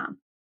probably can.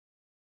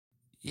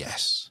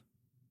 Yes.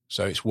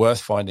 So it's worth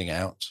finding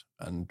out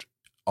and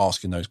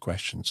asking those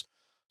questions.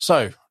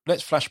 So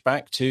let's flash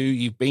back to,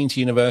 you've been to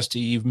university,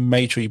 you've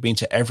made sure you've been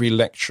to every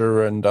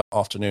lecture and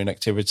afternoon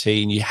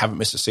activity, and you haven't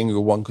missed a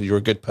single one because you're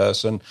a good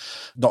person,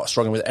 not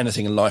struggling with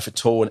anything in life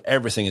at all, and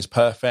everything is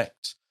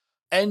perfect.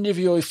 End of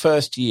your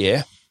first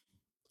year,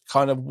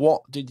 kind of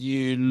what did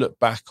you look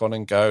back on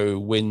and go,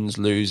 wins,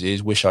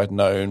 loses, wish I'd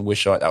known,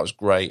 that was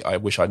great, I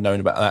wish I'd known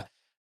about that?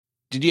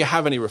 Did you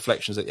have any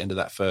reflections at the end of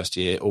that first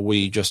year, or were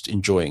you just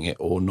enjoying it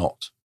or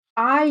not?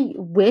 I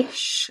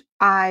wish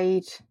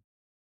I'd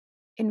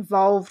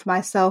involved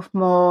myself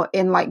more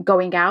in like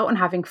going out and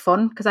having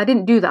fun, because I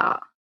didn't do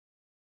that.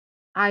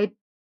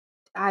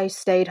 I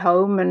stayed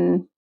home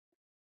and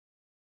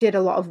did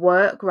a lot of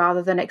work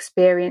rather than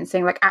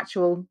experiencing like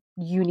actual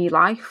uni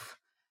life.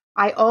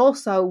 I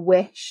also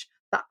wish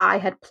that I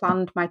had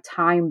planned my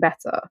time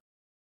better.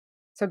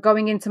 So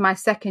going into my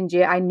second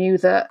year, I knew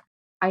that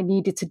I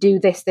needed to do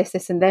this,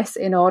 and this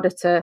in order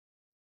to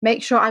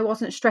make sure I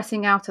wasn't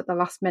stressing out at the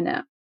last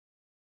minute.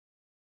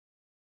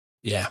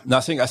 Yeah, and I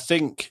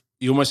think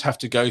you almost have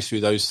to go through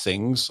those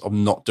things of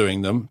not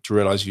doing them to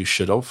realize you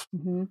should have.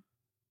 Mm-hmm.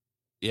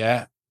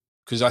 Yeah,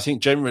 because I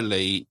think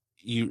generally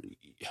you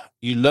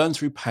learn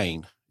through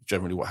pain.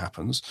 Generally, what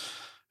happens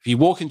if you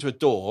walk into a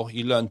door,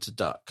 you learn to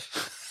duck.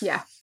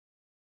 Yeah.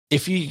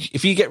 If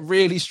you get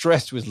really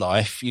stressed with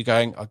life, you're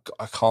going,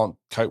 I can't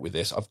cope with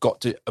this. I've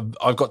got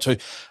to,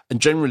 and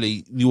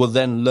generally you will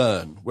then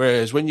learn.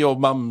 Whereas when your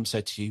mum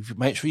said to you,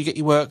 make sure you get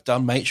your work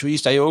done, make sure you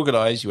stay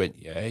organised, you went,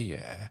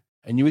 yeah,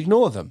 and you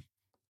ignore them.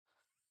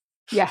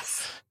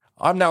 Yes.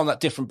 I'm now on that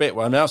different bit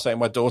where I'm now saying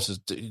my daughters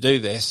do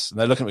this, and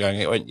they're looking at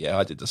me going, yeah,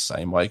 I did the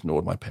same. I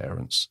ignored my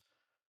parents.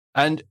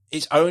 And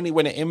it's only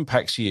when it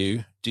impacts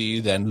you do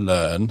you then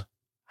learn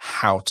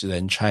how to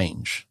then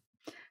change.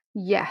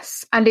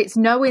 Yes. And it's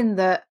knowing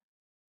that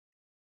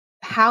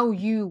how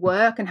you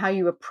work and how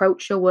you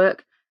approach your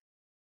work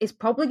is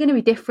probably going to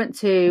be different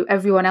to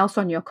everyone else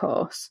on your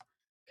course.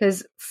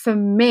 Because for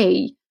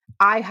me,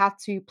 I had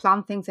to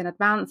plan things in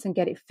advance and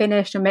get it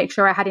finished and make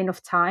sure I had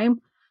enough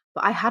time.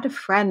 But I had a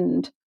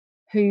friend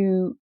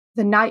who,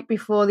 the night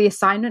before the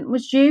assignment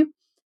was due,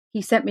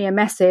 he sent me a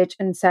message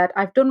and said,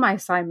 I've done my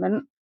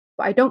assignment,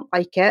 but I don't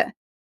like it,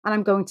 and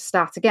I'm going to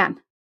start again.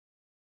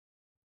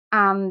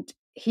 And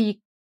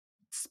he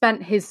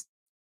spent his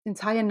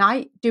entire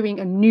night doing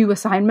a new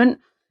assignment,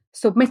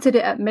 submitted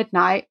it at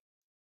midnight,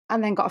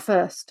 and then got a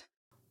first.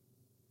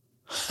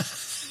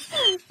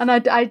 And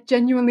I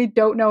genuinely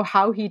don't know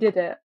how he did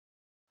it.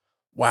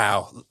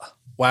 Wow.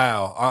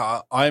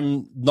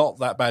 I'm not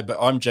that bad, but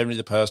I'm generally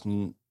the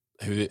person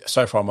who,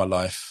 so far in my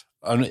life,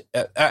 in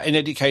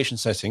education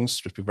settings,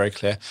 just to be very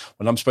clear,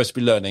 when I'm supposed to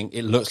be learning,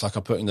 it looks like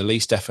I'm putting the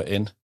least effort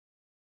in.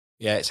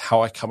 Yeah, it's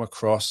how I come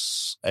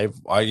across. I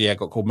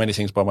got called many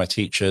things by my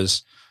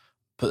teachers.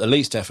 Put the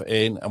least effort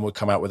in and would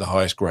come out with the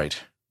highest grade.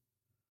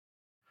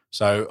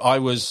 So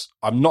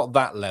I'm not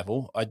that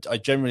level. I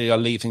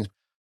leave things,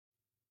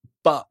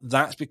 but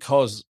that's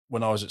because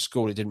when I was at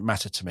school, it didn't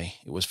matter to me.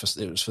 It was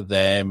for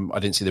them. I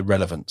didn't see the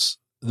relevance.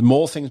 The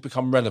more things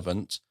become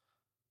relevant,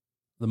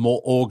 the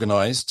more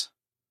organised,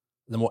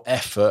 the more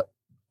effort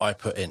I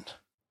put in.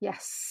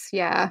 Yes,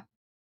 yeah.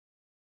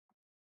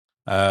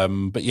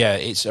 But yeah,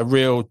 it's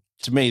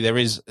to me, there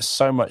is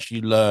so much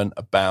you learn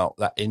about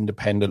that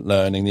independent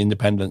learning, the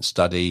independent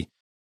study,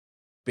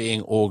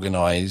 being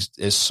organised.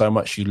 There's so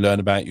much you learn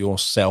about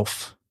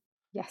yourself.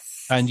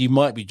 Yes. And you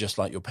might be just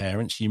like your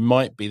parents. You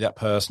might be that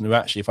person who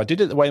actually, if I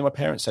did it the way my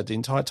parents said the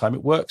entire time,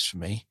 it works for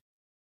me.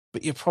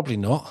 But you're probably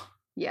not.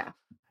 Yeah.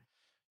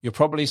 You're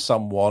probably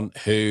someone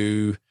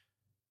who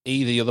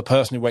either you're the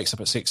person who wakes up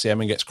at 6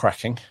 a.m. and gets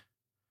cracking,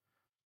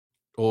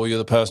 or you're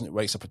the person who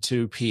wakes up at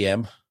 2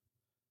 p.m.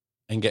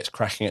 and gets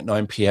cracking at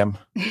 9 p.m.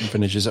 and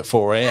finishes at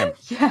 4 a.m.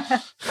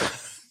 Yeah.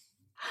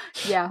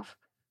 Yeah.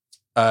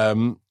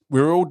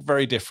 We're all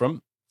very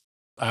different,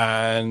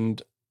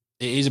 and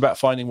it is about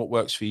finding what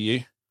works for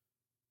you,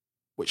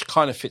 which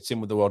kind of fits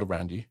in with the world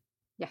around you.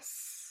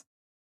 Yes.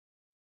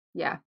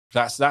 Yeah.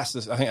 I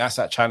think that's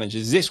that challenge.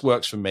 Is this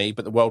works for me,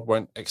 but the world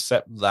won't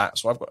accept that.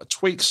 So I've got to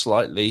tweak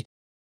slightly,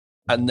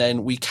 and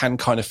then we can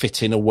kind of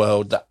fit in a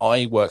world that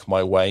I work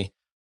my way,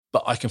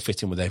 but I can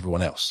fit in with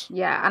everyone else.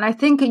 Yeah. And I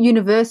think at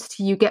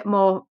university, you get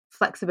more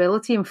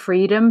flexibility and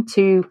freedom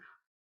to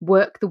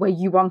work the way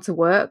you want to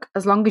work.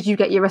 As long as you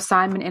get your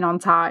assignment in on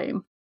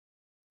time,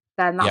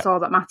 then that's all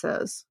that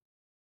matters.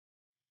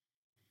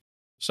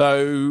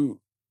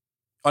 So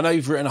I know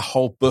you've written a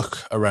whole book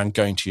around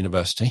going to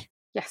university.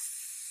 Yes.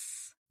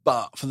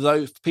 But for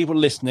those people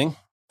listening,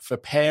 for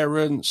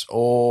parents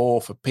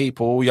or for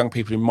young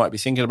people who might be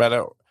thinking about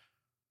it,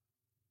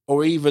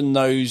 or even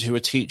those who are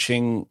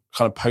teaching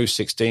kind of post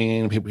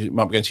 16, people who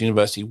might be going to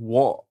university,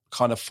 what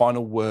kind of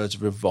final words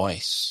of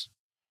advice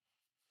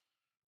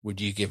would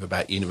you give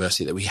about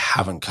university that we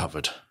haven't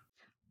covered?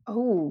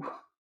 Oh,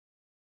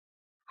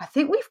 I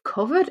think we've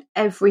covered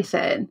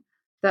everything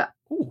that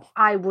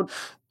I would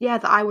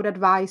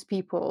advise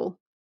people.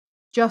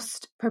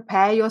 Just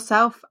prepare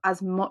yourself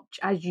as much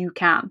as you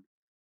can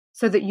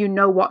so that you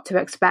know what to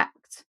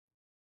expect,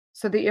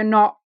 so that you're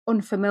not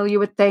unfamiliar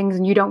with things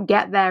and you don't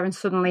get there and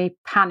suddenly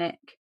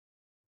panic,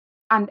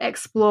 and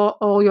explore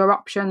all your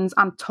options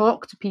and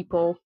talk to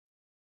people.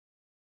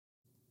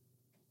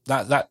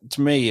 That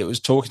to me, it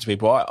was talking to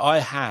people. I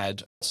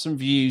had some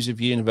views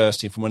of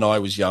university from when I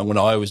was young, when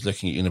I was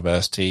looking at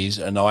universities,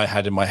 and I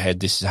had in my head,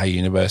 this is how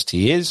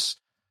university is.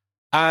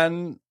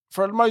 And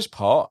for the most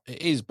part,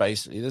 it is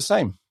basically the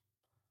same.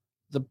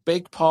 The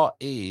big part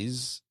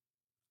is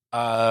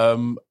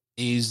the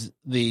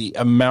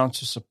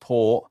amount of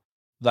support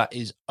that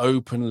is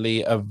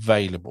openly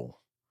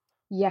available.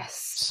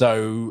 Yes.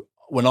 So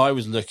when I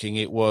was looking,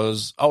 it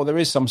was, there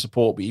is some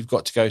support, but you've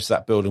got to go to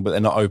that building, but they're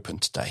not open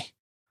today.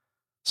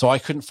 So I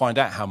couldn't find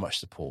out how much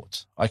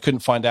support. I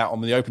couldn't find out on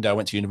the open day I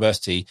went to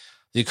university,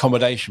 the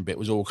accommodation bit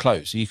was all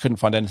closed. So you couldn't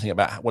find anything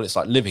about what it's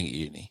like living at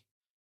uni.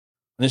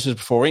 And this was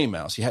before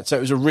emails. So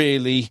it was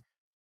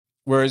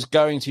whereas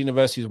going to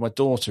university with my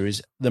daughter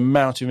is the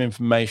amount of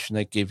information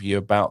they give you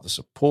about the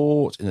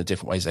support in the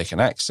different ways they can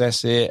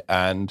access it,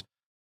 and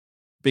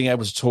being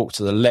able to talk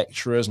to the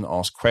lecturers and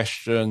ask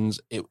questions.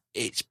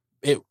 It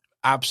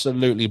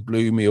absolutely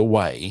blew me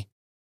away.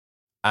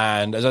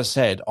 And as I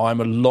said, I'm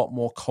a lot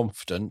more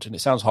confident, and it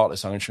sounds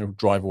heartless, I'm going to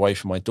drive away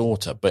from my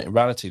daughter, but in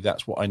reality,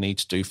 that's what I need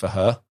to do for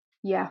her.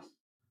 Yeah.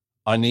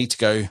 I need to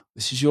go,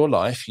 this is your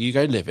life, you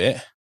go live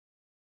it.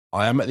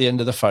 I am at the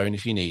end of the phone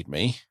if you need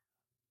me.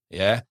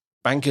 Yeah.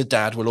 Banker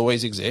dad will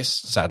always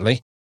exist,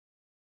 sadly.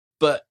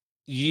 But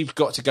you've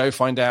got to go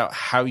find out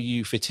how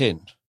you fit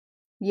in.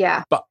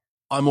 Yeah. But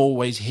I'm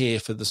always here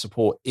for the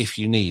support if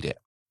you need it.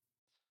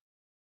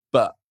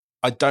 But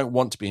I don't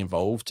want to be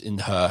involved in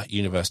her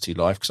university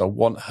life because I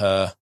want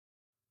her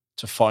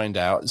to find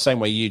out the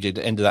same way you did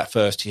at the end of that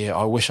first year.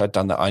 I wish I'd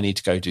done that. I need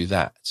to go do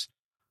that.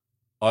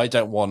 I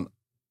want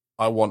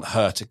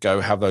her to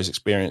go have those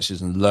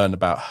experiences and learn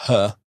about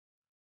her,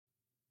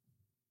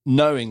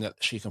 knowing that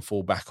she can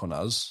fall back on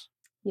us.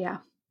 Yeah.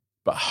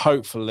 But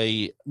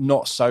hopefully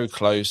not so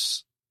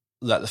close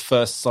that the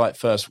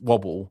first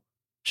wobble,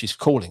 she's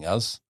calling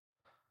us.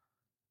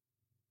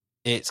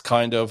 It's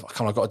kind of,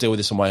 I've got to deal with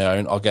this on my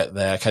own. I'll get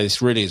there. Okay,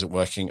 this really isn't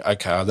working.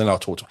 Okay, then I'll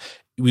talk to her.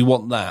 We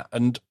want that.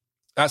 And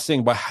that's the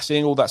thing, by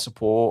seeing all that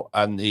support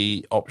and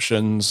the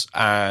options.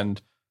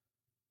 And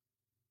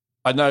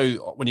I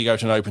know when you go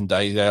to an open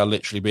day, they are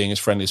literally being as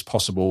friendly as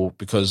possible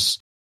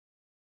because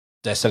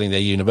they're selling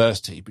their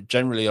university. But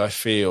generally, I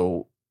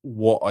feel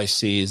what I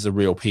see is the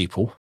real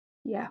people.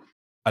 Yeah.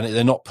 And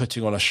they're not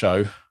putting on a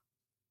show.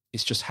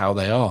 It's just how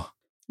they are.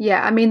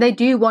 Yeah. I mean, they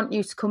do want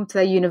you to come to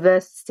their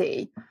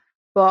university,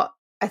 but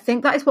I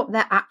think that is what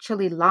they're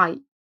actually like.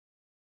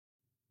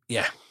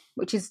 Yeah.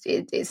 Which is,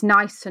 it's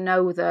nice to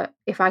know that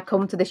if I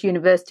come to this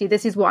university,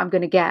 this is what I'm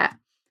going to get.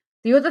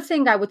 The other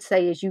thing I would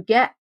say is you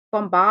get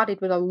bombarded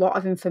with a lot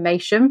of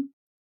information.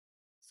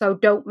 So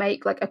don't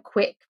make like a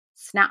quick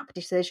snap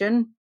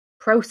decision.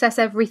 Process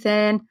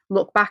everything,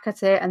 look back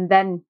at it, and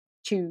then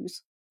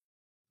choose.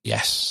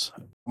 Yes.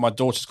 My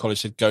daughter's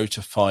college said go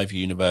to 5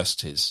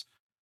 universities.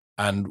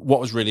 And what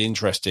was really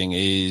interesting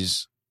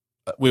is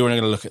we were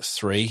only going to look at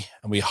 3,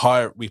 and we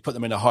put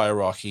them in a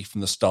hierarchy from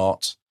the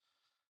start.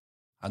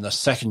 And the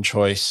second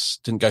choice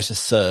didn't go to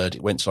 3rd.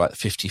 It went to like the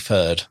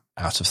 53rd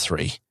out of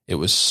 3. It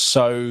was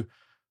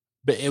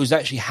but it was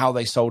actually how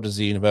they sold us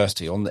the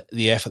university on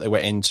the effort they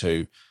went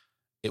into.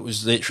 It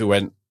was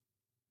literally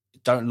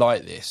don't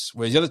like this.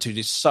 Whereas the other 2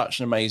 did such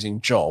an amazing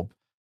job.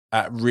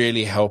 at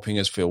really helping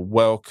us feel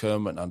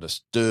welcome and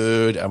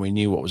understood, and we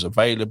knew what was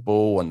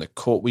available, and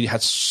we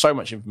had so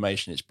much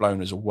information, it's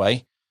blown us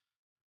away.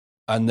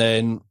 And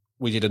then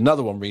we did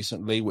another one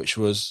recently, which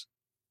was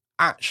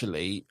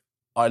actually,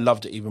 I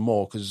loved it even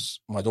more because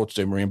my daughter's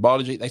doing marine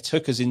biology. They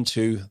took us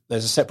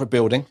there's a separate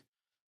building,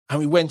 and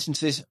we went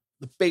into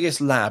the biggest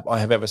lab I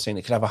have ever seen.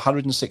 It could have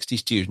 160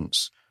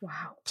 students.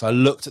 Wow. So I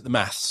looked at the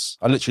maths.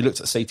 I literally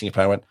looked at the seating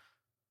plan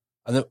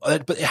and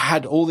went, but it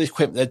had all this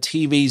equipment. There had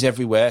TVs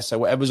everywhere. So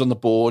whatever's on the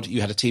board,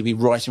 you had a TV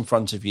right in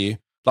front of you,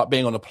 like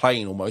being on a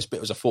plane almost, but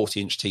it was a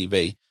 40-inch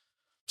TV.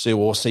 So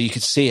you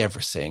could see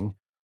everything.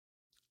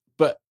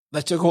 But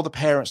they took all the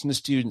parents and the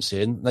students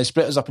in. They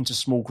split us up into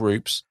small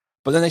groups.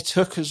 But then they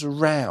took us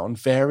around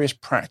various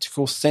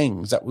practical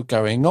things that were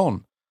going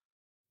on.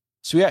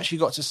 So we actually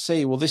got to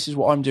see, well, this is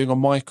what I'm doing on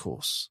my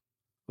course.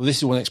 Well, this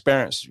is what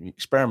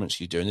experiments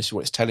you do, and this is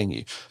what it's telling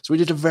you. So we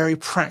did a very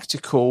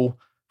practical,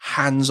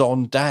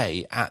 hands-on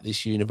day at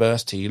this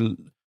university,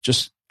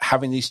 just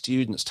having these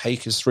students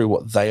take us through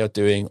what they are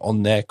doing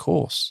on their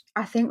course.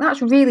 I think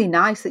that's really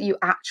nice that you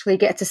actually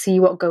get to see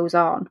what goes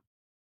on.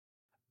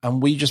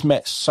 And we just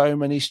met so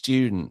many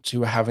students who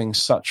were having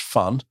such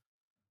fun.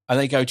 And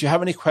they go, do you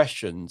have any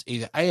questions,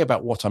 either A,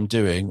 about what I'm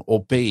doing,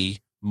 or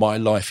B, my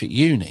life at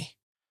uni?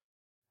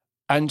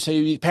 And so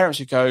the parents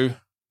would go,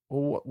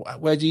 well,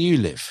 where do you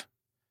live?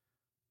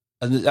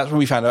 And that's when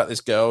we found out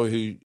this girl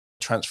who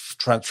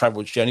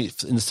traveled. She only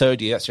in the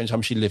third year, that's the only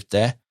time she lived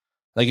there.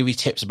 They give you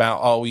tips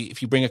about,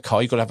 if you bring a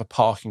car, you've got to have a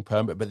parking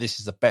permit, but this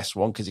is the best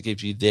one because it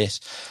gives you this.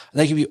 And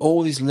they give you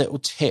all these little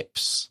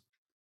tips.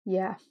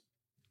 Yeah.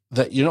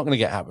 That you're not going to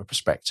get out of a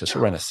prospectus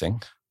or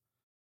anything.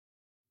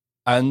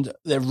 And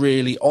they're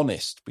really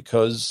honest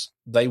because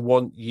they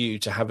want you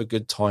to have a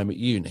good time at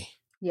uni.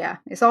 Yeah.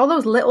 It's all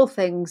those little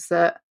things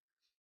that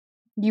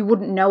you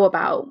wouldn't know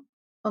about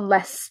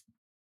unless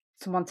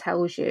someone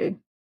tells you.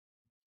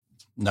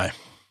 No.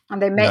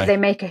 And they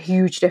make a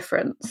huge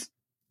difference.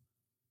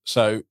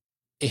 So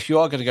if you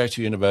are going to go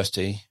to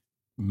university,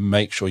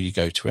 make sure you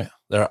go to it.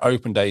 There are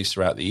open days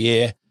throughout the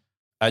year.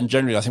 And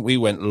generally, I think we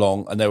went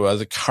long, and there were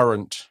the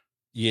current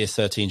year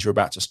 13s who were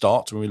about to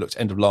start. When we looked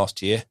end of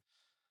last year,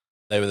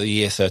 they were the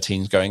year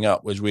 13s going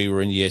up, whereas we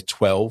were in year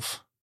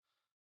 12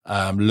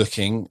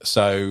 looking.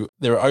 So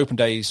there are open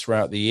days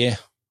throughout the year.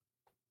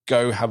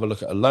 Go have a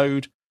look at a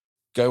load.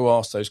 Go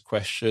ask those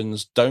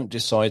questions. Don't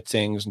decide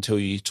things until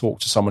you talk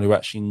to someone who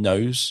actually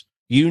knows.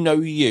 You know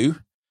you,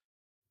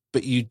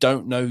 but you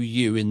don't know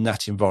you in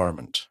that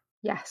environment.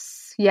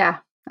 Yes. Yeah,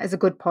 that's a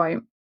good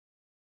point.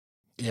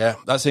 Yeah,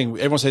 that's the thing.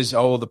 Everyone says,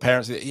 the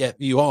parents, yeah,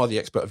 you are the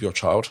expert of your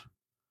child,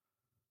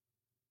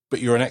 but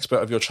you're an expert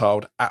of your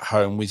child at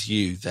home with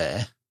you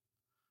there.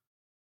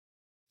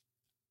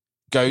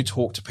 Go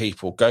talk to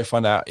people. Go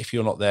find out, if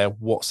you're not there,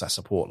 what's that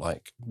support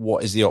like?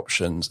 What is the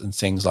options and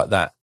things like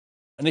that?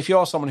 And if you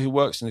are someone who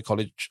works in the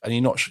college and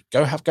you're not,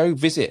 go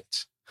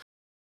visit.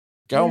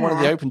 Go on one of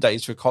the open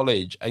days to a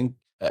college and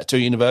to a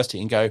university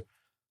and go,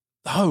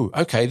 oh,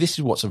 okay, this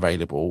is what's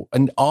available,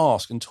 and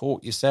ask and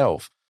talk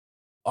yourself.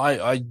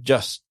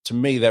 To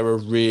me, they were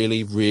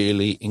really,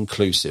 really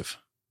inclusive.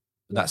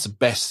 And that's the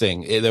best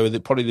thing. They were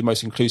probably the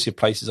most inclusive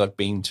places I've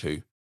been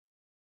to,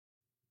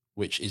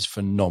 which is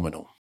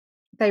phenomenal.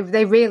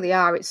 They really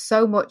are. It's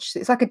so much.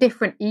 It's like a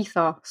different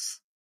ethos.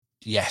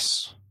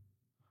 Yes,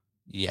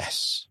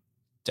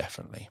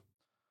 definitely.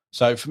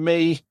 So for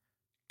me,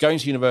 going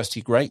to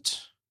university,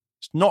 great.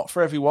 It's not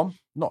for everyone,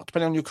 not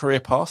depending on your career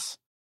path.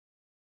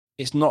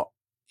 It's not,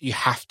 you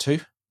have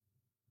to.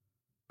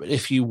 But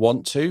if you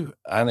want to,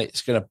 and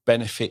it's going to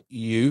benefit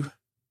you,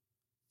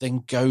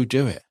 then go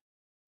do it.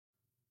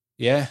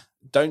 Yeah.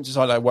 Don't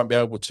decide I won't be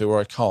able to or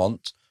I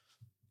can't.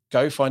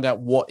 Go find out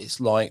what it's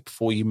like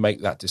before you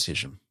make that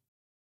decision.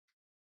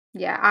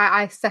 Yeah,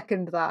 I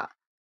second that.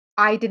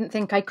 I didn't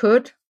think I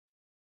could.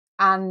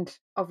 And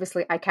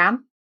obviously I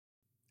can.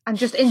 And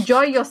just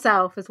enjoy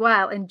yourself as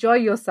well. Enjoy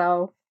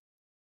yourself.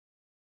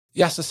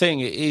 Yes, the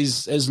thing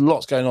is, there's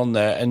lots going on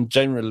there. And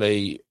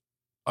generally,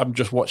 I'm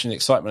just watching the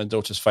excitement on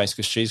daughter's face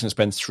because she's going to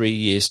spend 3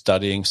 years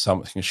studying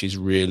something she's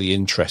really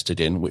interested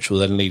in, which will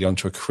then lead on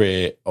to a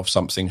career of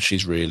something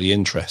she's really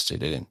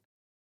interested in.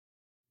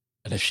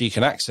 And if she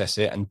can access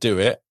it and do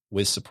it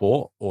with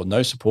support or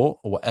no support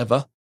or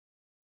whatever,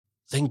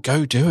 then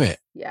go do it.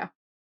 Yeah.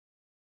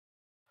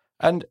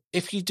 And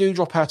if you do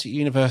drop out at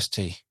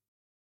university,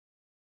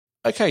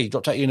 okay, you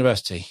dropped out of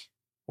university.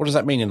 What does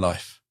that mean in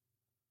life?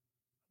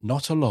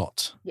 Not a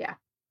lot. Yeah.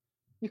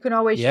 You can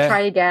always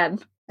try again.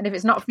 And if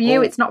it's not for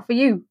you, it's not for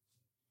you.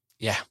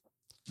 Yeah.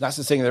 That's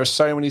the thing. There are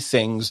so many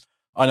things.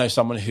 I know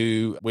someone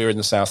who, we're in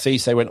the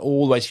southeast, they went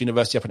all the way to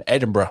university up in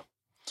Edinburgh.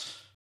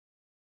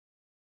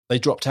 They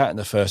dropped out in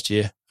the first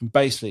year, and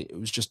basically it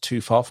was just too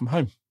far from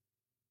home.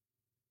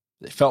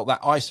 They felt that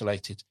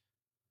isolated.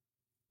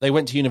 They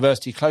went to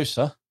university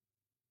closer,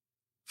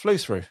 flew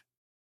through.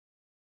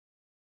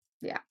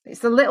 Yeah,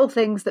 it's the little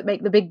things that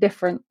make the big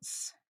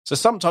difference. So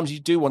sometimes you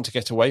do want to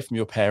get away from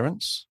your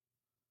parents,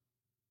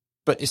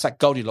 but it's that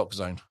Goldilocks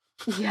zone.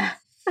 Yeah.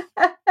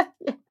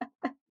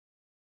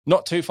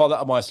 Not too far that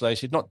I'm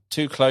isolated, not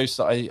too close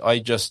that I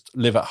just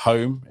live at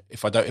home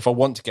if I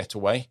want to get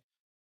away.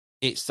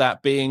 It's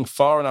that being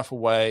far enough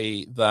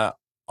away that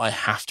I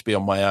have to be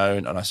on my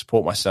own and I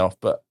support myself.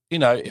 But,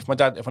 if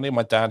I need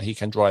my dad, he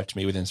can drive to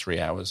me within 3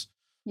 hours.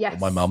 Yes. Or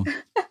my mum.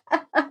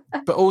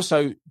 But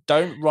also,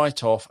 don't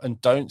write off and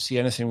don't see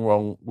anything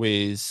wrong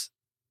with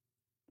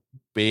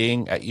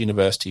being at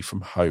university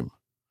from home.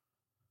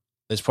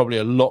 There's probably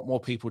a lot more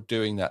people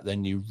doing that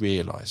than you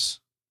realise.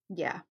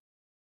 Yeah.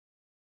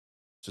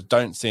 So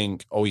don't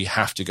think, you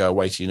have to go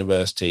away to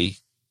university.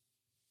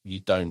 You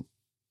don't.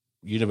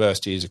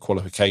 University is a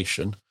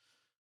qualification.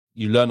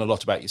 You learn a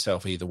lot about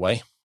yourself either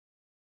way,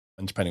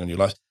 and depending on your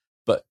life.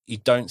 But you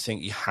don't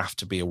think you have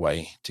to be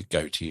away to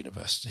go to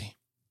university.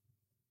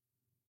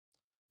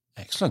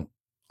 Excellent.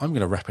 I'm going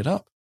to wrap it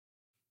up.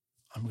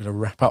 I'm going to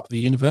wrap up the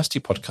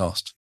university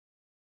podcast.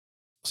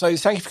 So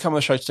thank you for coming on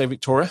the show today,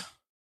 Victoria.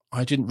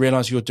 I didn't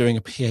realise you were doing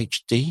a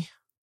PhD.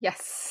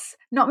 Yes.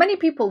 Not many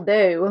people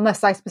do,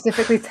 unless I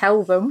specifically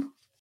tell them.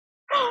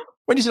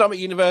 When you said I'm at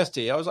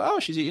university, I was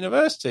like, she's at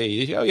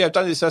university. Oh, yeah, I've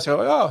done this. I was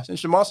like,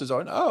 since the master's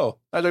on. Oh,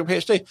 I'm doing a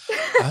PhD.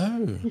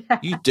 Oh, yeah.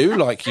 You do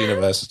like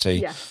university.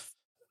 Yes.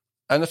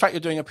 And the fact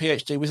you're doing a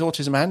PhD with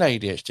autism and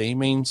ADHD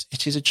means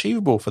it is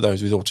achievable for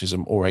those with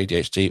autism or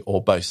ADHD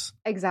or both.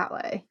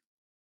 Exactly.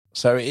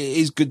 So it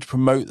is good to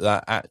promote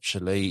that,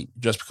 actually.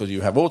 Just because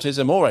you have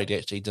autism or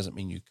ADHD doesn't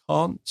mean you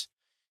can't.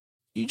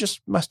 You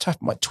just might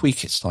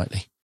tweak it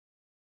slightly.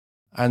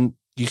 And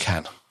you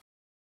can.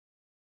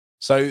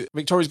 So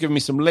Victoria's given me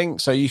some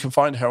links, so you can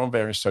find her on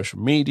various social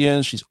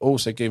medias. She's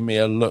also given me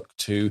a link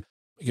to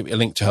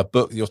her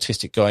book, The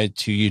Autistic Guide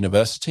to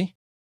University.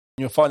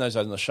 You'll find those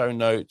in the show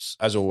notes,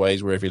 as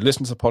always, wherever you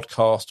listen to the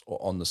podcast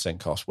or on the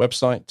Zencast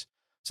website.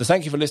 So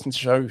thank you for listening to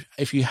the show.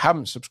 If you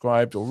haven't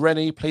subscribed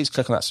already, please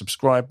click on that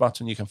subscribe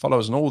button. You can follow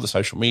us on all the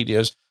social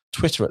medias,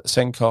 Twitter at the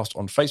Zencast,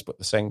 on Facebook,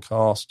 the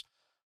Zencast,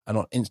 and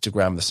on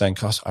Instagram, the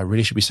Zencast. I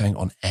really should be saying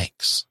on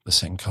X, the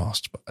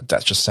Zencast, but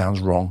that just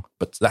sounds wrong,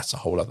 but that's a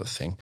whole other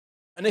thing.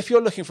 And if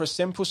you're looking for a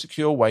simple,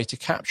 secure way to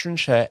capture and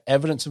share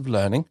evidence of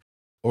learning,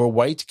 or a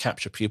way to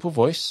capture pupil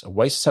voice, a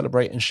way to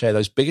celebrate and share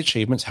those big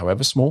achievements,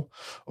 however small,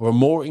 or a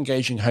more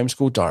engaging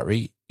homeschool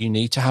diary, you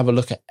need to have a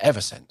look at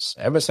Eversense.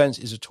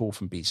 Eversense is a tool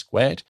from B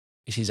Squared.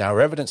 It is our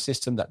evidence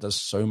system that does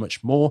so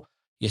much more,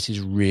 yet is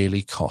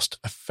really cost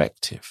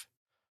effective.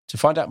 To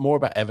find out more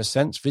about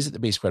Eversense, visit the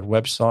B Squared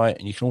website,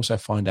 and you can also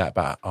find out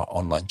about our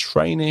online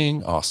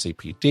training, our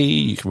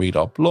CPD. You can read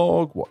our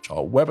blog, watch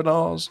our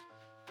webinars,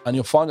 and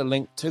you'll find a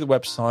link to the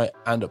website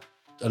and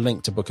a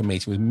link to book a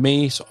meeting with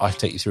me so I can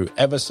take you through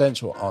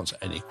Eversense or answer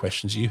any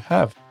questions you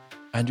have.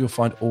 And you'll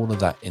find all of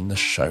that in the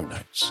show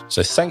notes.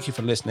 So thank you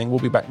for listening. We'll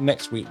be back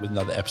next week with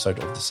another episode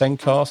of the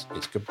Zencast.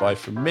 It's goodbye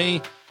from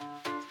me.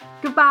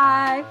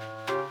 Goodbye.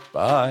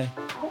 Bye.